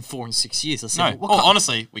you could win 4 in 6 years. No.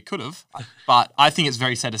 Honestly, we could have. But I think it's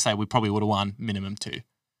very sad to say we probably would have won minimum 2.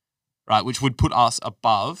 Right, which would put us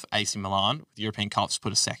above AC Milan with European Cups,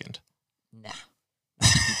 put us second. Nah.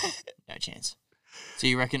 No chance. So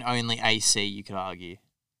you reckon only AC you could argue?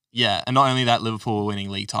 Yeah, and not only that, Liverpool were winning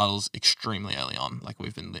league titles extremely early on. Like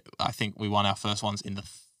I think we won our first ones in the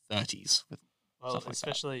 30s. Well,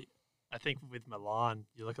 especially, I think with Milan,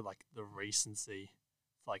 you look at like the recency.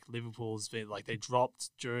 Like Liverpool's been like they dropped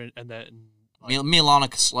during and then like, Milan are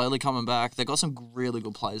slowly coming back. They've got some really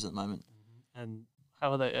good players at the moment. And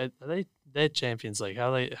how are they? They're Champions League.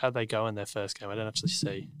 How they go in their first game? I don't actually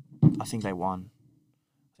see. I think they won.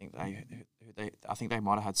 I think they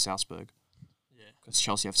might have had Salzburg. Yeah, because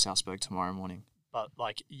Chelsea have Salzburg tomorrow morning. But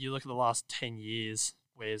like you look at the last 10 years,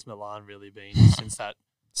 where's Milan really been since that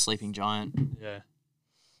sleeping giant? Yeah.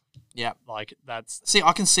 Yeah, like that's. See,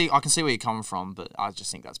 I can see where you're coming from, but I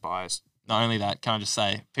just think that's biased. Not only that, can I just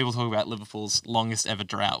say, people talk about Liverpool's longest ever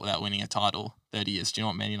drought without winning a title, 30 years. Do you know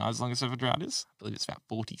what Man United's longest ever drought is? I believe it's about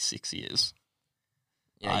 46 years.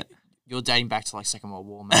 Yeah, right? You're dating back to like Second World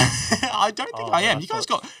War, man. I don't think I am. You guys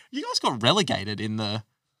got relegated in the.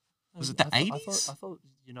 Was it the 80s? I thought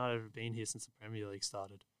United had been here since the Premier League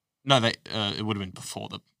started. No, it would have been before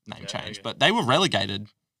the name changed, but they were relegated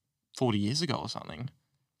 40 years ago or something.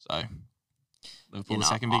 So Liverpool the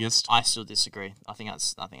second biggest. I still disagree. I think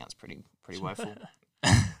that's pretty woeful.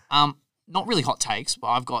 Not really hot takes, but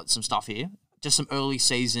I've got some stuff here. Just some early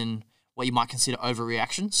season what you might consider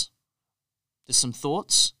overreactions. Just some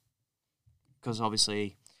thoughts, because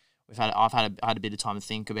obviously I've had a bit of time to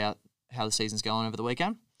think about how the season's going over the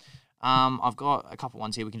weekend. I've got a couple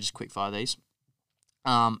ones here. We can just quick fire these.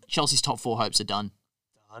 Chelsea's top 4 hopes are done.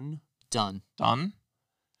 Done. Done.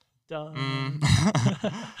 Done. No.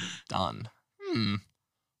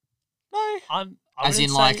 I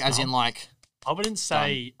wouldn't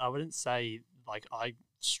say like I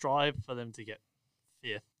strive for them to get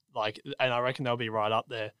 5th. Like, and I reckon they'll be right up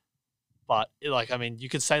there. But like, I mean, you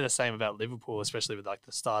could say the same about Liverpool, especially with like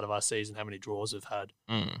the start of our season, how many draws we've had.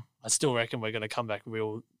 I still reckon we're going to come back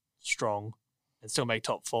real strong and still make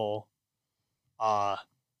top 4. I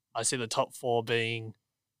see the top 4 being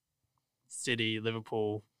City,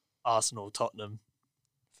 Liverpool, Arsenal, Tottenham.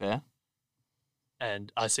 Fair.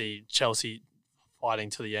 And I see Chelsea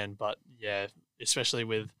fighting to the end, but yeah, especially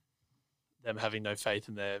with them having no faith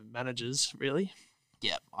in their managers, really.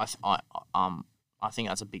 Yeah, I think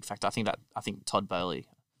that's a big factor. I think Todd Bailey,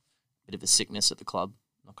 bit of a sickness at the club,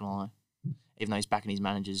 not gonna lie. Even though he's backing his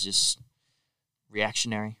managers, just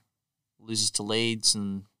reactionary. Loses to Leeds,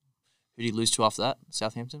 and who did he lose to after that?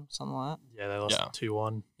 Southampton, something like that. Yeah, they lost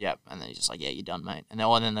 2-1. Yep, and then he's just like, yeah, you're done, mate. And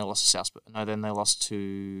then they lost to Salzburg. No, then they lost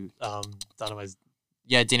to Dynamo.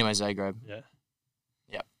 Yeah, Dinamo Zagreb. Yeah.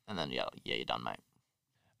 Yep, and then yeah, you're done, mate.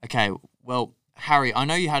 Okay, well, Harry, I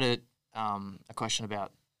know you had a question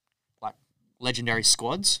about like legendary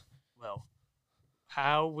squads. Well,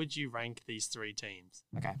 how would you rank these 3 teams?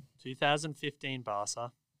 Okay. 2015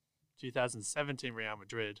 Barca, 2017 Real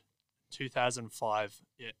Madrid, 2005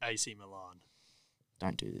 AC Milan.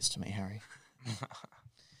 Don't do this to me, Harry.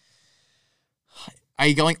 Are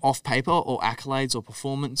you going off paper or accolades or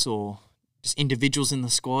performance or just individuals in the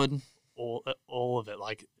squad? All of it,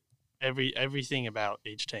 like everything about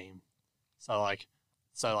each team. So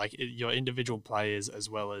your individual players as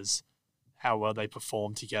well as how well they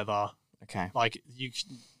perform together. Okay. Like you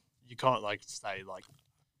can't like say like.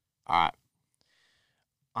 All right.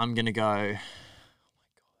 I'm gonna go. Oh my god.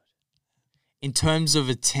 In terms of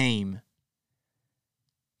a team,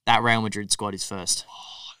 that Real Madrid squad is first.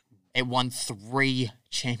 It won 3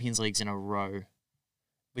 Champions Leagues in a row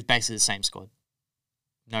with basically the same squad.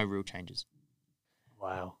 No real changes.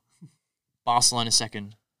 Wow. Barcelona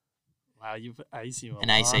second. Wow, you've AC Milan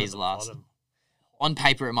And AC at is the last. bottom. On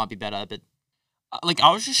paper, it might be better, but Like,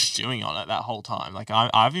 I was just stewing on it that whole time. Like, I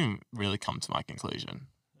haven't even really come to my conclusion.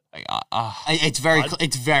 Like, it's very close.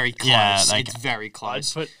 Yeah, like, it's very I'd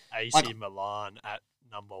close. put AC Milan at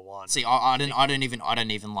number 1. See, I don't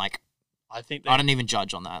even like. I think I don't even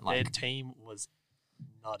judge on that. their Like, team was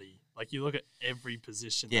nutty. Like you look at every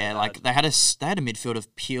position. yeah, like they had a midfield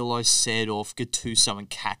of Pirlo, Seedorf, Gattuso, and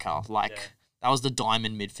Kaká. Like that was the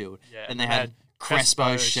diamond midfield. Yeah, and they had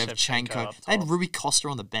Crespo, Shevchenko. up They had top. Rui Costa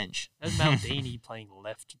on the bench. There's Maldini playing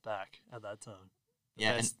left back at that time.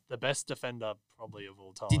 Yeah, The best defender probably of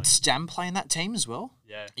all time. Did Stam play in that team as well?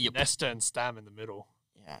 Yeah, Yep. Nesta and Stam in the middle,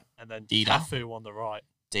 Yeah, and then Dida. Cafu on the right.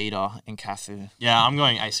 Dida and Cafu. yeah, I'm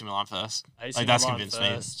going AC Milan first. AC Like, that's Milan convinced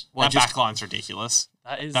first. me. Well, That just- backline's ridiculous.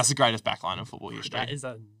 That's the greatest backline in football history. That is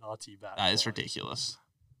a nutty back. That is line. ridiculous.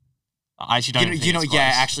 I actually don't think You know, it's yeah.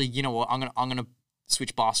 close. Actually, you know what? I'm gonna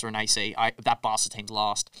switch Barca and AC. That Barca team's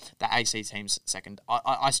last. That AC team's second.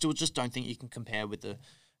 I still just don't think you can compare with the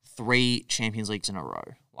 3 Champions Leagues in a row.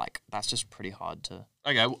 Like that's just pretty hard to.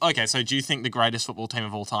 Okay, so do you think the greatest football team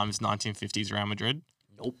of all time is 1950s Real Madrid?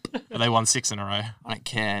 Nope. But they won 6 in a row. I don't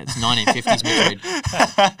care. It's 1950s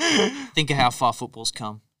Madrid. Think of how far football's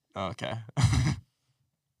come. Okay.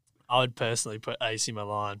 I would personally put AC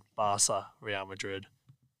Milan, Barca, Real Madrid.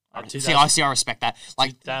 See, I respect that.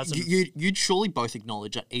 Like, 2000 you'd surely both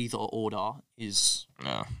acknowledge that either order is.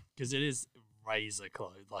 Yeah. because it is razor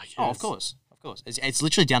close. Like, Oh, of it's- course. It's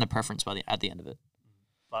literally down to preference at the end of it.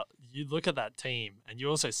 But you look at that team, and you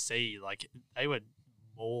also see like they were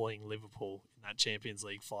mauling Liverpool in that Champions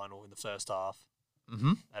League final in the first half.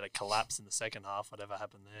 Mm-hmm. They had a collapse in the second half. Whatever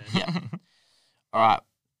happened there? Yeah. All right.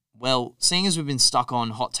 Well, seeing as we've been stuck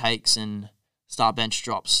on hot takes and start bench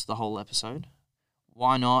drops the whole episode,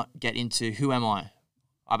 why not get into who am I?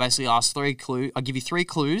 I basically ask 3 clues. I give you 3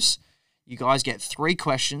 clues. You guys get 3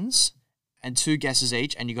 questions and 2 guesses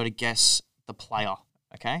each, and you got to guess the player.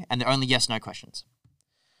 Okay, and they're only yes/no questions.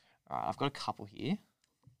 All right, I've got a couple here.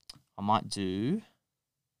 I might do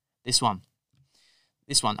this one.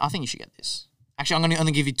 This one, I think you should get this. Actually, I'm going to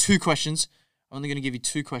only give you 2 questions. I'm only going to give you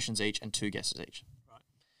 2 questions each and 2 guesses each.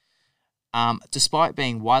 Despite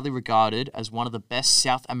being widely regarded as one of the best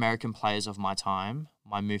South American players of my time,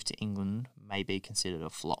 my move to England may be considered a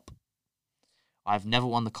flop. I've never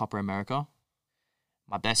won the Copa America.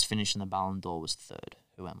 My best finish in the Ballon d'Or was 3rd.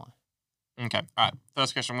 Who am I? Okay. All right.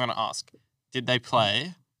 First question I'm going to ask. Did they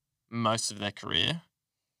play most of their career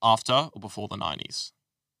after or before the 90s?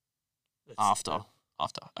 After.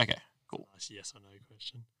 After. Okay. Cool. Nice yes or no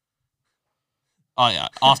question. Oh, yeah.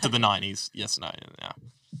 After the 90s. Yes, no. Yeah.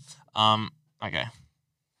 Okay.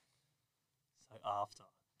 So after.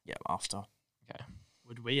 Yeah, after. Okay.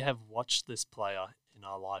 Would we have watched this player in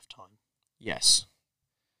our lifetime? Yes.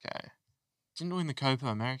 Okay. Didn't win the Copa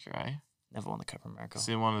America, eh? Never won the Copa America.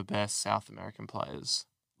 So one of the best South American players.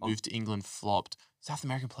 Moved to England, flopped. South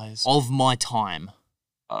American players. Of my time.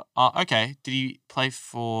 Okay. Did he play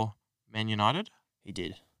for Man United? He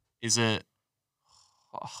did. Is it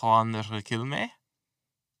Juan Riquelme?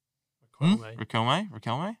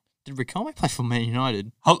 Riquelme? Did Riquelme play for Man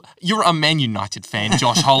United? Oh, you're a Man United fan,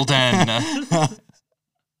 Josh Holden.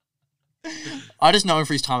 I just know him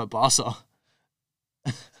for his time at Barca. So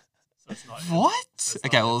it's not him. What? That's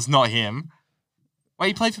Okay, not well, it's not him. Wait,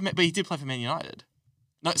 he played for, but he did play for Man United.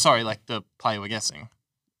 No, sorry, like the player we're guessing.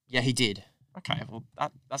 Yeah, he did. Okay, well,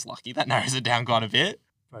 that's lucky. That narrows it down quite a bit.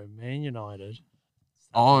 Bro, Man United.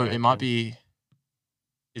 South Oh, it might American. be.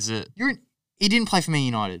 Is it? He didn't play for Man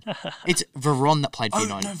United. It's Veron that played for Oh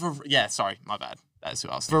United. no, yeah. Sorry, my bad. That's who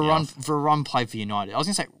I was thinking Veron played for United. I was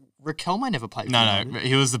going to say, Riquelme never played for United. No,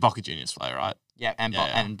 he was the Boca Juniors player, right? Yeah, and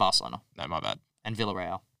Yeah. Barcelona. No, my bad. And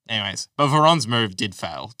Villarreal. Anyways, but Veron's move did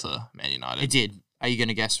fail to Man United. It did. Are you going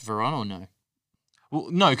to guess Veron or no? Well,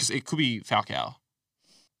 no, because it could be Falcao.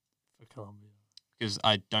 For Colombia. Because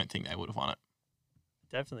I don't think they would have won it.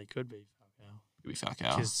 Definitely could be Falcao. It could be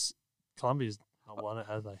Falcao. Because Colombia's not won it,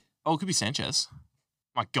 have they? Oh, it could be Sanchez.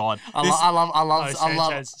 My God.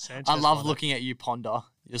 I love looking at you ponder.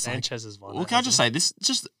 Just Sanchez has won. Well, can I just say, this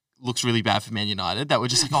just looks really bad for Man United. That we're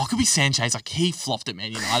just like, oh, it could be Sanchez. Like, he flopped at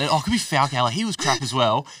Man United. Oh, it could be Falcao. He was crap as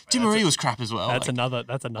well. Di Maria was crap as well. That's like, another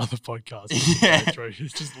podcast. Yeah.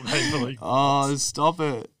 It's just labelling. Oh, stop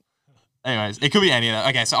it. Anyways, it could be any of that.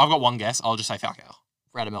 Okay, so I've got one guess. I'll just say Falcao.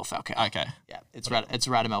 Radamel Falcao. Okay. Yeah, it's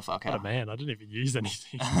Radamel Falcao. What a man. I didn't even use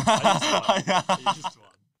anything. I used one.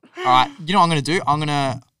 All right, you know what I'm going to do? I'm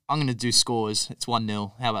going to do scores. It's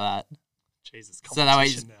 1-0. How about that? Jesus, So that way,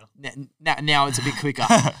 now it's a bit quicker.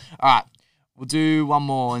 All right, we'll do one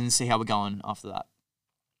more and see how we're going after that.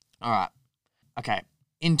 All right. Okay.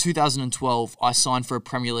 In 2012, I signed for a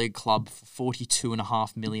Premier League club for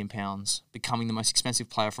 £42.5 million, becoming the most expensive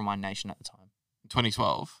player from my nation at the time.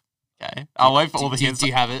 2012. Okay. I'll wait for all the hints. Do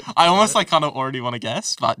you have it? I almost kind of already want to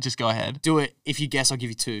guess, but just go ahead. Do it. If you guess, I'll give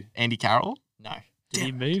you 2. Andy Carroll? No. Did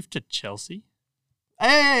he move to Chelsea?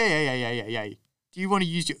 Hey. Do you want to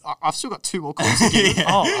use your... I've still got 2 more calls to give.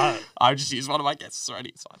 Yeah. I just used one of my guesses already.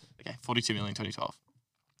 It's fine. Okay, 42 million, 2012.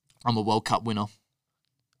 I'm a World Cup winner.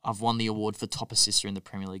 I've won the award for top assister in the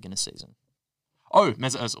Premier League in a season. Oh,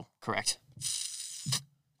 Mesut Ozil. Correct.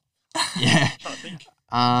 Yeah. I think.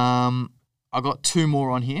 I got 2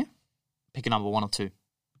 more on here. Pick a number, 1 or 2.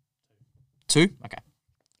 2? Okay.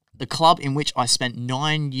 The club in which I spent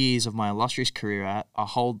 9 years of my illustrious career at, I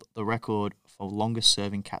hold the record for longest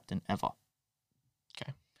serving captain ever.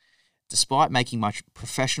 Okay. Despite making my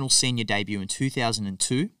professional senior debut in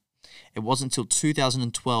 2002, it wasn't until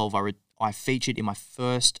 2012 I featured in my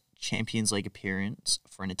first Champions League appearance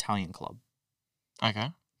for an Italian club.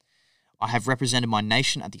 Okay. I have represented my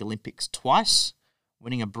nation at the Olympics twice,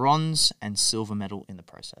 winning a bronze and silver medal in the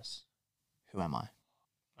process. Who am I?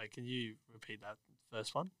 Wait, can you repeat that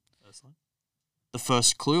first one? First line? The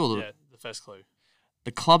first clue, or the first clue.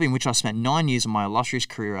 The club in which I spent 9 years of my illustrious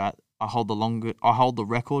career at, I hold the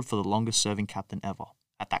record for the longest serving captain ever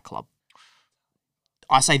at that club.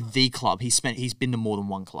 I say the club. He's been to more than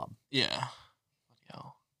one club. Yeah. Bloody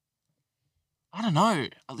hell. I don't know.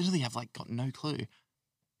 I literally have got no clue.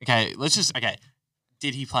 Okay,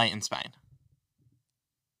 did he play in Spain?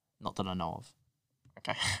 Not that I know of.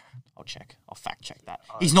 Okay. I'll check. I'll fact check that.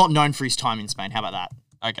 He's not known for his time in Spain. How about that?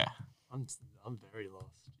 Okay. I'm very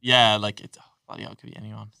lost. Yeah, bloody hell, it could be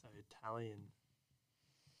anyone. So Italian.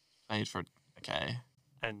 Played for okay.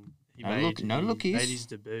 And he No made lookies. his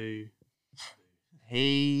debut.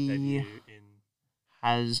 He in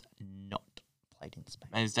has not played in Spain.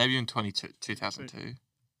 Made his debut in 2002.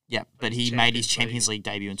 Yeah, but he made his Champions League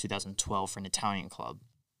debut in 2012 for an Italian club.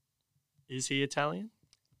 Is he Italian?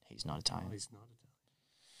 He's not Italian. Oh, he's not Italian.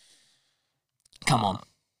 Come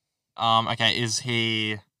on. Okay, is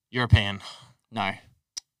he European? No.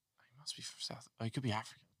 He must be from South. Oh, he could be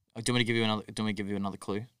African. Oh, do you want me to give you another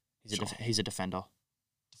clue? Sure. He's a defender.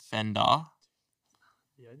 Defender.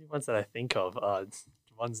 The only ones that I think of are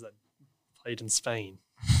the ones that played in Spain.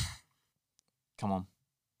 Come on.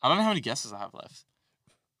 I don't know how many guesses I have left.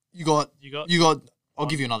 You got. I'll one.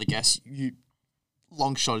 give you another guess. You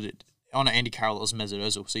long shotted it on Andy Carroll. It was Mesut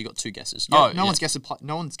Ozil, so you got 2 guesses. No one's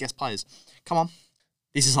guessed players. Come on.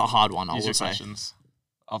 This is a hard one. I will say. Questions.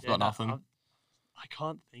 I've got nothing. I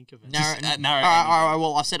can't think of it. Narrow. All right.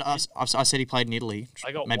 Well, I said he played in Italy.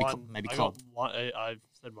 I got maybe one. Maybe I club. got one. I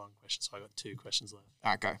said 1 question, so I got 2 questions left.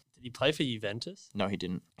 All right, go. Did he play for Juventus? No, he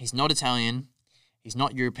didn't. He's not Italian. He's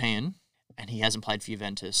not European, and he hasn't played for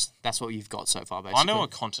Juventus. That's what you've got so far, basically. I know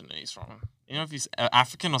what continent he's from. You know if he's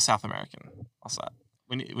African or South American. What's that?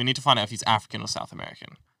 We need to find out if he's African or South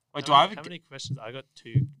American. Wait, how many questions? I got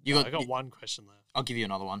 2. I got 1 question left. I'll give you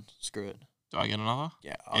another one. Screw it. Do I get another?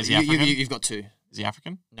 Yeah. Is he African? You've got 2. Is he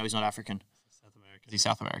African? No, he's not African. South American. Is he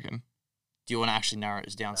South American? Do you want to actually narrow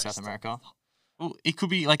it down to South America? Well, it could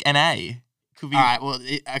be like NA. It could be. All right. Well,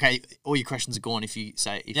 okay. All your questions are gone if you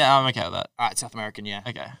say. Yeah, I'm okay with that. All right, South American. Yeah.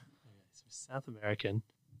 Okay. So South American,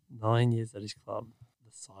 9 years at his club.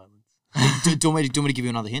 The silence. do you want me to give you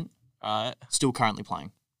another hint? All right. Still currently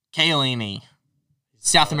playing. Chiellini.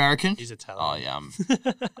 South American. He's Oh Italian. yeah.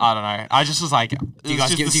 I don't know. I just was like,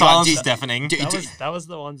 the give silence is deafening. That was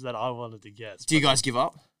the ones that I wanted to guess. Do you guys give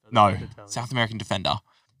up? No. South American defender.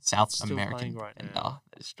 South Still American playing right defender. now.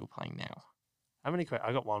 That is still playing now. How many?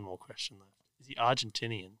 I got 1 more question left. Is he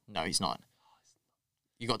Argentinian? No, he's not.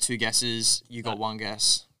 You got 2 guesses. You got 1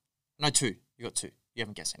 guess. No, 2. You got 2. You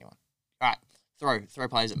haven't guessed anyone. All right. Throw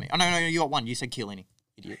players at me. Oh no, you got 1. You said Chiellini.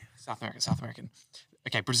 Idiot. South American.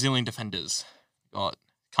 Okay, Brazilian defenders.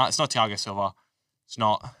 It's not Thiago Silva. It's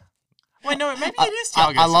not. Wait, no, maybe it is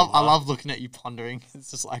Thiago Silva. I love looking at you pondering.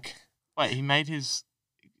 It's just like. Wait, he made his.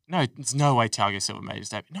 No, there's no way Thiago Silva made his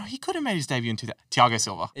debut. No, he could have made his debut in Thiago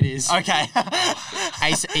Silva. It is. Okay.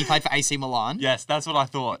 He played for AC Milan. Yes, that's what I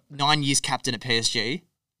thought. 9 years captain at PSG.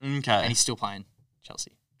 Okay. And he's still playing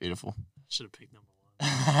Chelsea. Beautiful. Should have picked number 1.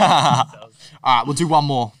 All right, we'll do one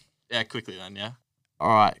more. Yeah, quickly then, yeah. All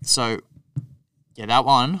right, so, yeah, that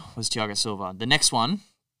one was Thiago Silva. The next one,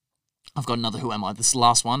 I've got another Who Am I? This is the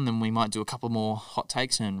last one, then we might do a couple more hot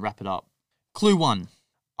takes and wrap it up. Clue 1.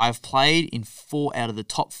 I've played in 4 out of the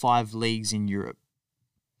top 5 leagues in Europe.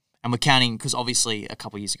 And we're counting, because obviously a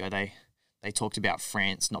couple of years ago they talked about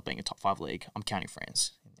France not being a top 5 league. I'm counting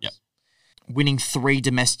France. Yep. Winning 3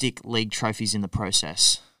 domestic league trophies in the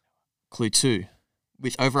process. Clue 2.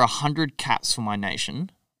 With over 100 caps for my nation,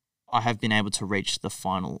 I have been able to reach the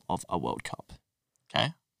final of a World Cup.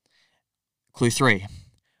 Okay. Clue 3.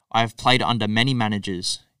 I have played under many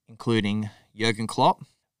managers, including Jurgen Klopp,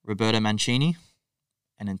 Roberto Mancini,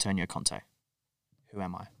 and Antonio Conte. Who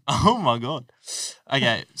am I? Oh my God.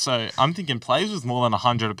 Okay, so I'm thinking players with more than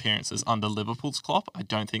 100 appearances under Liverpool's Klopp. I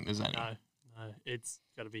don't think there's any. No. It's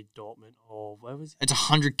got to be Dortmund or where was it? It's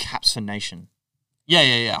 100 caps for nation.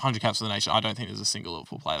 Yeah. 100 caps for the nation. I don't think there's a single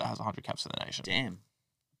Liverpool player that has 100 caps for the nation. Damn.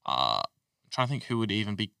 I'm trying to think who would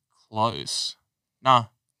even be close. No,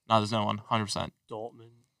 there's no one. 100%.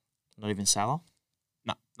 Dortmund. Not even Salah?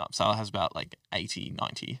 No, Salah has about like 80,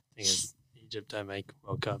 90. Thing is, Egypt don't make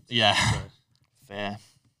World Cups. Yeah. So. Fair.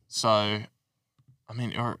 So, I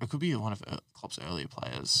mean, or it could be one of Klopp's earlier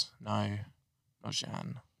players. No, not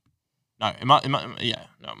Jan. No,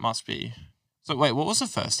 it must be. So, wait, what was the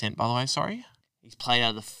first hint, by the way? Sorry? He's played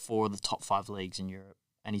out of the 4 of the top 5 leagues in Europe,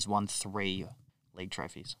 and he's won 3 league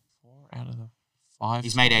trophies. 4 out of the 5.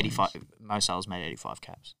 He's made 85. Mo Salah's made 85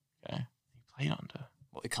 caps. Okay. He played under.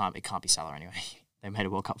 Well, it can't be Salah anyway. They made a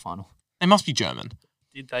World Cup final. They must be German.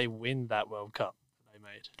 Did they win that World Cup that they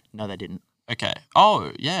made? No, they didn't. Okay.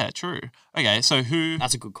 Oh, yeah, true. Okay, so who...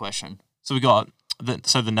 That's a good question. So we got...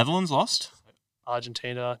 the Netherlands lost?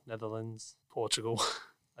 Argentina, Netherlands, Portugal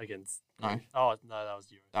against... No. Oh, no, that was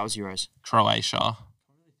Euros. That was Euros. Croatia. I can't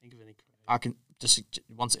really think of any. I can just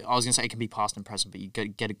once I was gonna say it can be past and present, but you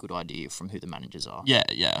get a good idea from who the managers are. Yeah.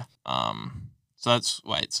 So that's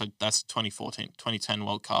 2014, 2010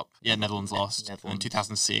 World Cup. Yeah, Netherlands lost. And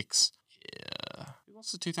 2006. Yeah. Who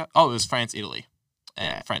lost the 2000? Oh, it was France, Italy. And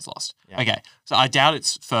Yeah. France lost. Yeah. Okay. So I doubt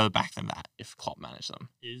it's further back than that if Klopp managed them.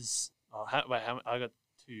 I got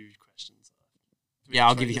 2 questions. Yeah,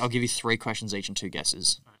 I'll give you 3 questions each and 2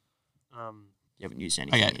 guesses. Um, You haven't used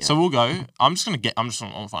anything. Okay, yet. so we'll go. I'm just on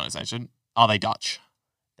finalization. Are they Dutch?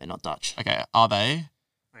 They're not Dutch. Okay. Are they?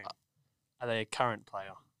 are they a current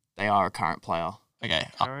player? They are a current player. Okay.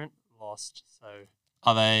 Current, lost, so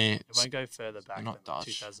Are they? it won't go further back not than Dutch.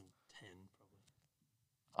 2010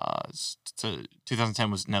 probably. So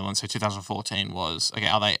 2010 was Netherlands. So 2014 was okay.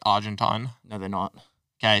 Are they Argentine? No, they're not.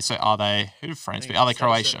 Okay. So are they? Who did France think be? Are they so, so-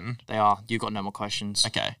 Croatian? They are. You've got no more questions.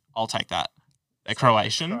 Okay, I'll take that. They're So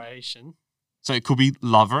Croatian. Croatian. So it could be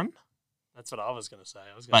Lovren. That's what I was going to say.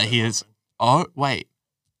 But he is. Oh wait.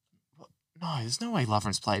 No, there's no way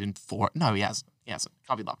Lovren's played in 4. No, he hasn't. He hasn't.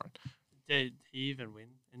 Can't be Lovren. Did he even win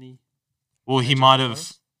any? Well, he Major might have.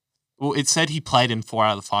 titles? Well, it said he played in 4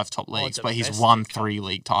 out of the 5 top leagues, but he's domestic won cup. 3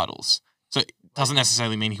 league titles. So it doesn't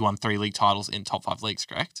necessarily mean he won 3 league titles in top 5 leagues,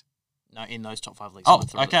 correct? No, in those top 5 leagues. Oh, he won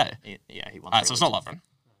 3 okay. Yeah, he won. Alright, 3 so it's not leagues. Lovren.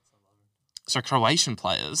 So Croatian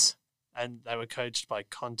players. And they were coached by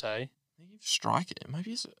Conte, Striker.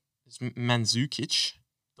 Maybe it's Mandzukic.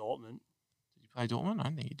 Dortmund. Did he play Dortmund? I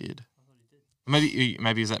don't think he did. I thought he did.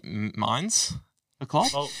 Maybe is that Mainz? The club?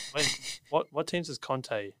 Well, what teams has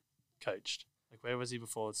Conte coached? Like, where was he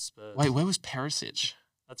before Spurs? Wait, where was Perisic?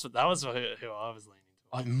 That was who I was leaning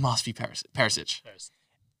Oh, it towards. must be Perisic. Paris.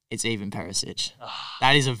 It's even Perisic. Ah,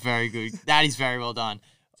 That is a very good. That is very well done.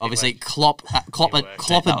 Obviously, Teamwork. Klopp Teamwork.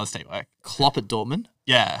 That was teamwork. at Dortmund.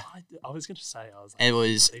 Yeah. I was going to say, I was like, It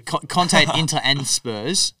was Conte at Inter and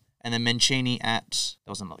Spurs, and then Mancini at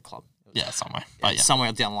there was another club. It was, Yeah, somewhere. But yeah.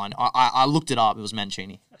 somewhere down the line. I looked it up. It was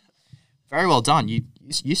Mancini. Very well done.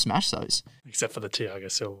 You smashed those. except for the Thiago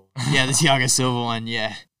Silva. Yeah, the Thiago Silva one.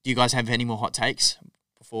 Yeah. Do you guys have any more hot takes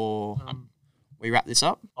before we wrap this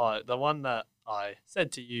up? The one that I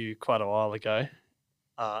said to you quite a while ago,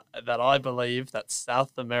 that I believe that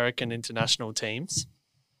South American international teams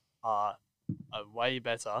are way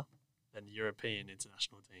better than European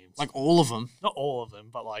international teams. Like all of them. not all of them,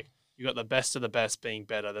 but like you got the best of the best being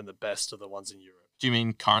better than the best of the ones in Europe. Do you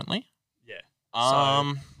mean currently? Yeah.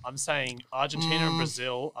 Um, I'm saying Argentina and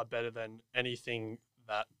Brazil are better than anything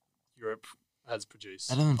that Europe has produced.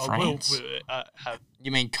 Better than Or France? have,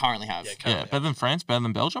 You mean currently have? yeah, yeah, currently better than France, better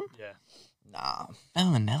than Belgium, yeah, Nah.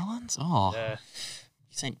 better than Netherlands. Oh, yeah.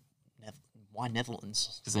 You saying why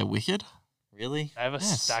Netherlands? Because they're wicked. Really? They have a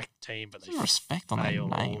Yes. stacked team, but they There's respect on their fail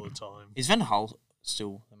all name. the time. Is Van Gaal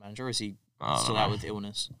still the manager, or is he I don't still out know. with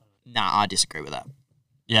illness? Nah, I disagree with that.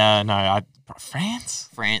 Yeah, no, France?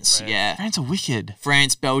 France, France. yeah. France are wicked.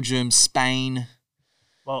 France, Belgium, Spain,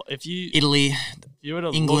 Well, if you Italy. were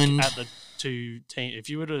to England. look at the two teams, if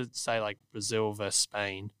you were to say like Brazil versus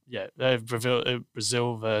Spain,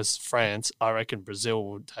 Brazil versus France, I reckon Brazil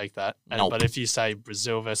would take that. Nope. But if you say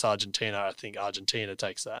Brazil versus Argentina, I think Argentina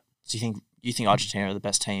takes that. So you think Argentina are the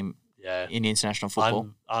best team Yeah, in international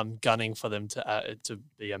football? I'm gunning for them to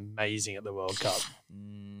be amazing at the World Cup.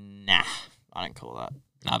 Nah, I don't call that.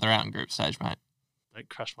 No, they're out in group stage, mate. Don't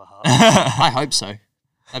crush my heart. I hope so.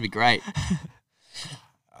 That'd be great.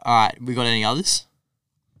 All right, we got any others?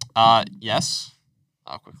 Yes.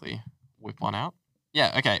 I'll quickly whip one out.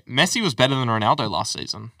 Yeah, okay. Messi was better than Ronaldo last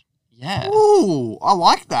season. Yeah. Ooh, I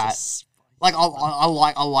like that. Just- Like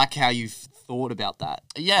I like how you've thought about that.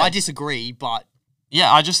 Yeah. I disagree, but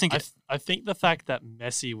Yeah, I just think I think the fact that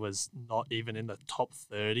Messi was not even in the top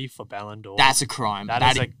 30 for Ballon d'Or. that's a crime.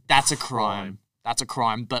 That's That's a crime. crime. That's a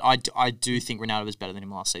crime. But I do think Ronaldo was better than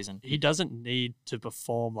him last season. He doesn't need to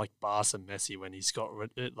perform like Barca Messi when he's got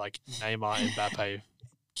like Neymar and Mbappe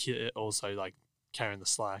also like carrying the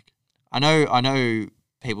slack. I know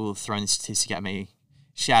people have thrown this statistic at me.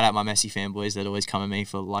 Shout out my Messi fanboys that always come at me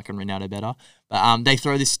for liking Ronaldo better. But they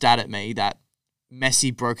throw this stat at me that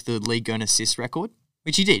Messi broke the league in assist record,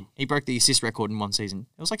 which he did. He broke the assist record in one season.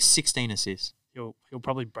 It was like 16 assists. He'll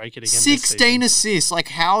probably break it again. 16 assists. Like,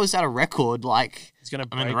 how is that a record? Like, He's gonna I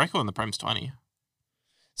break. mean the record in the Prem's 20.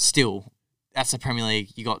 still, that's the Premier League.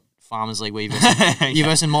 You got Farmers League where you're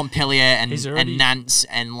versing Montpellier and Nantes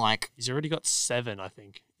and like. He's already got 7, I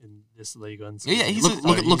think, in this league. Yeah, he's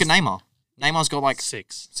Look at Neymar. Neymar's got like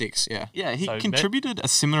 6. 6. Yeah. Yeah, he So contributed a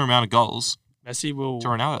similar amount of goals Messi will to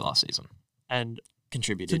Ronaldo last season. and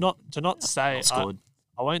Contributed. to not say Not scored.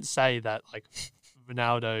 I won't say that like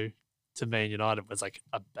Ronaldo to Man United was like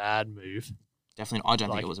a bad move. Definitely, I don't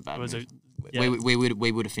think Like, it was a bad it was move. yeah.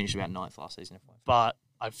 We would have finished about 9th last season. But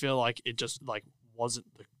I feel like it just like wasn't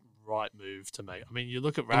the right move to make. I mean, you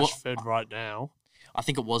look at Well, Rashford right now, I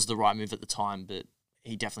think it was the right move at the time, but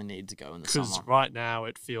he definitely needed to go in the because summer. right now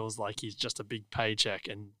it feels like he's just a big paycheck,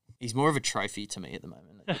 and He's more of a trophy to me at the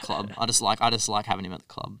moment at the club. I just like having him at the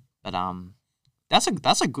club. But that's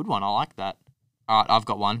a good one. I like that. All right, I've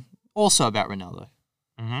got one also about Ronaldo.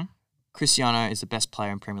 Mm-hmm. Cristiano is the best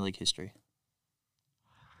player in Premier League history.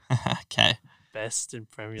 Okay. best in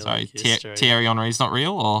Premier Sorry, League history. Thierry Henry's not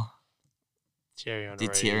real, or Thierry Henry.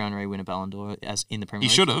 Did Thierry Henry win a Ballon d'Or as in the Premier he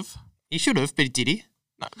League? should have. He should have, but did he?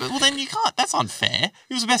 No, well, then you can't. That's unfair.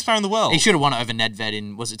 He was the best player in the world. He should have won it over Nedved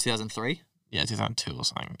in, was it 2003? Yeah, 2002 or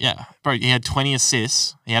something. Yeah, bro, he had 20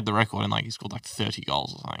 assists. He had the record, and like he scored like 30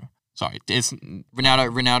 goals or something. Sorry, it's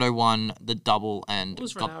Ronaldo won the double and What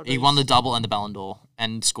was he won the Ronaldo's- double and the Ballon d'Or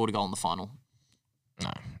and scored a goal in the final.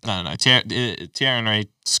 no. Thierry Henry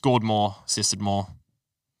scored more, assisted more.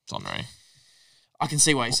 It's Henry. I can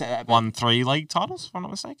see why you say that. But Won 3 league titles, if I'm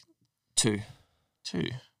not mistaken. 2. 2.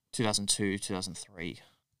 2003.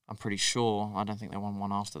 I'm pretty sure. I don't think they won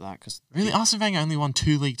one after that because Really, Arsene Wenger only won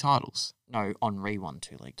 2 league titles. no, Henry won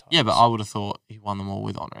 2 league titles. Yeah, but I would have thought he won them all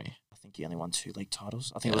with Henry. I think he only won 2 league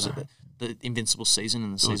titles. I think it Yeah. was the Invincible season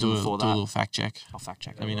and the Do season before a that. little fact check. I'll fact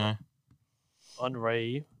check Let me it. know.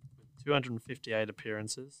 Henry, 258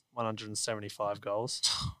 appearances, 175 goals,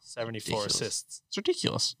 74 Ridiculous. assists. It's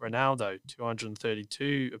ridiculous. Ronaldo,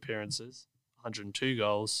 232 appearances, 102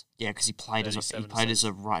 goals. Yeah, because he played as 37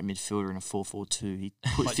 a right midfielder in a 4-4-2. He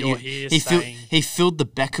But you're here he filled saying, he filled the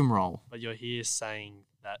Beckham role. but you're here saying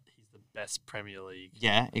that he's the best Premier League.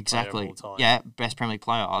 Yeah, exactly. all time. Yeah, best Premier League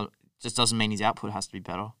player. Just doesn't mean his output has to be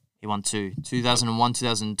better. He won 2. 2001,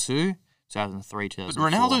 2002, 2003, But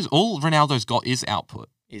 2004. all Ronaldo's got is output.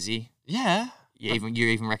 Is he? Yeah. You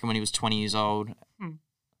even reckon when he was 20 years old?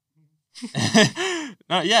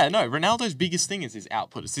 No. Ronaldo's biggest thing is his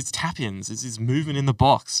output. It's his tap-ins. It's his movement in the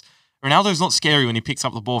box. Ronaldo's not scary when he picks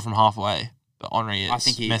up the ball from halfway, but Henry is. I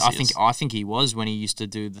think Messi is. I think he was when he used to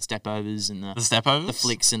do the step overs and The step overs? the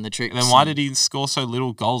flicks and the tricks. Then why and- did he score so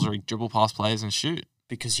little goals where he dribble past players and shoot?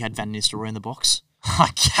 Because you had Van Nistelrooy in the box.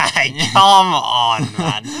 Okay, come on,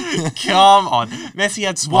 man. Come on. Messi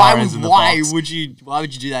had Suarez in the box. Would you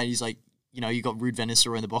do that? He's like, you got Ruud Van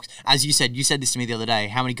Nistelrooy in the box. As you said this to me the other day.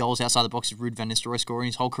 How many goals outside the box did Ruud Van Nistelrooy score in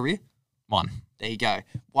his whole career? 1. There you go.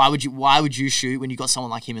 Why would you shoot when you got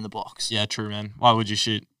someone like him in the box? Yeah, true, man. Why would you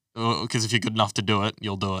shoot? Because if you're good enough to do it,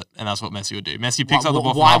 you'll do it, and that's what Messi would do. Messi picks up the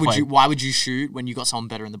ball from halfway. Why would you shoot when you got someone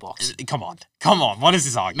better in the box? Come on. What is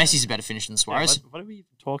this argument? Messi's a better finisher than Suarez. What are we even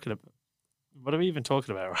talking about? what are we even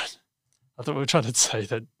talking about, right? I thought we were trying to say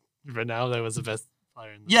that Ronaldo was the best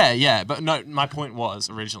player in the Yeah. But no, my point was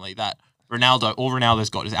originally that all Ronaldo's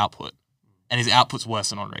got is output. And his output's worse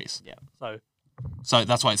than Henri's. Yeah. So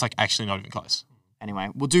that's why it's like actually not even close. Anyway,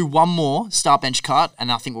 we'll do one more start bench cut,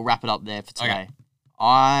 and I think we'll wrap it up there for today. Okay.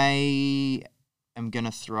 I am going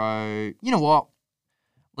to throw... You know what?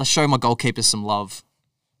 Let's show my goalkeepers some love.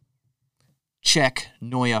 Check,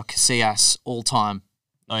 Neuer, Casillas, all time.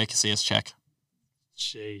 Neuer, Casillas, check.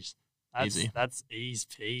 Jeez. Easy. That's ease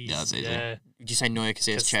peas. Yeah, that's easy. Yeah. Did you say Neuer,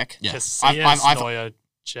 Casillas, check? Yeah. Casillas, Neuer,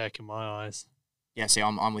 check in my eyes. Yeah, see,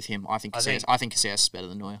 I'm with him. I think Casillas is better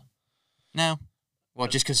than Neuer. No. Well,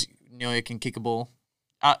 just because Neuer can kick a ball.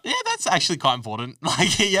 Yeah, that's actually quite important.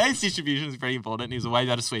 Like, yeah, his distribution is pretty important. He's a way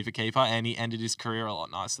better sweeper keeper, and he ended his career a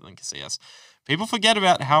lot nicer than Casillas. People forget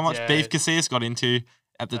about how much beef Casillas got into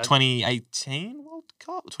at the 2018 World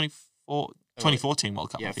Cup, 2014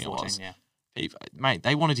 World Cup, I think 14, it was. Yeah. Mate,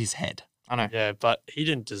 they wanted his head. I know. Yeah, but he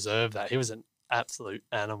didn't deserve that. He was an absolute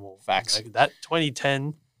animal. Facts. You know, that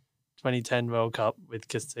 2010 World Cup with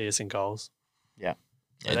Casillas in goals. Yeah.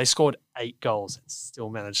 So they scored 8 goals and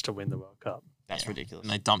still managed to win the World Cup. That's ridiculous.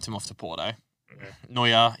 And they dumped him off to Porto. Yeah.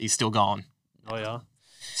 Neuer, he's still gone. Neuer.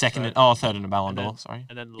 Third in the Ballon d'Or, sorry.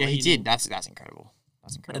 And then he did. That's incredible.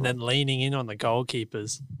 That's incredible. And then leaning in on the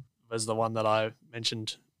goalkeepers was the one that I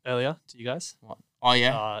mentioned earlier to you guys. What? Oh,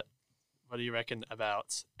 yeah? What do you reckon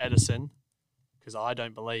about Edison? Because I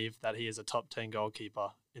don't believe that he is a top 10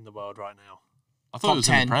 goalkeeper in the world right now. I thought it was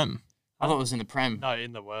 10. In the Prem. I thought it was in the Prem. No,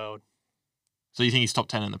 in the world. So you think he's top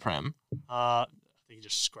 10 in the Prem? I think he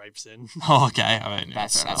just scrapes in. Oh, okay. I mean,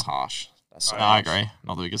 that's harsh. That's so no, I agree.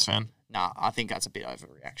 Not the biggest fan. Nah, I think that's a bit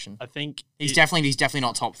overreaction. I think he's definitely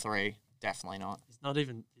not top 3. Definitely not. He's not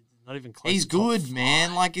even close. He's to good, top man.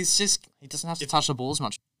 5. Like it's just he doesn't have to touch the ball as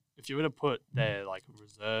much. If you were to put their like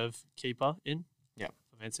reserve keeper in, yeah,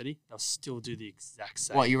 for Man City, they'll still do the exact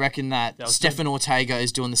same. What, you reckon that Stefan Ortega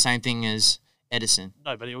is doing the same thing as Edison?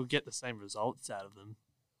 No, but he will get the same results out of them.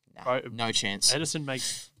 Nah, Bro, no chance. Edison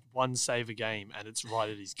makes 1 save a game, and it's right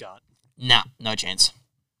at his gut. Nah, no chance.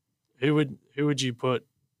 Who would you put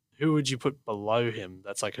below him?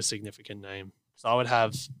 That's like a significant name. So I would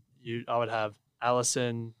have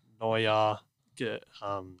Alisson, Neuer,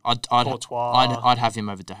 Courtois. I'd have him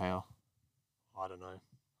over De Gea. I don't know.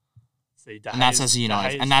 See, and that's as a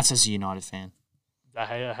United fan. De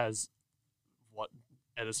Gea has what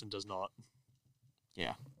Edison does not.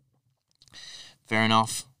 Yeah. Fair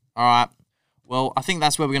enough. All right. Well, I think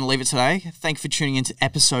that's where we're going to leave it today. Thank you for tuning in to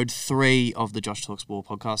episode 3 of the Josh Talks Ball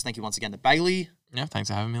podcast. Thank you once again to Bailey. Yeah, thanks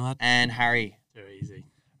for having me, lad. And Harry. Very easy.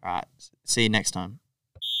 All right. See you next time.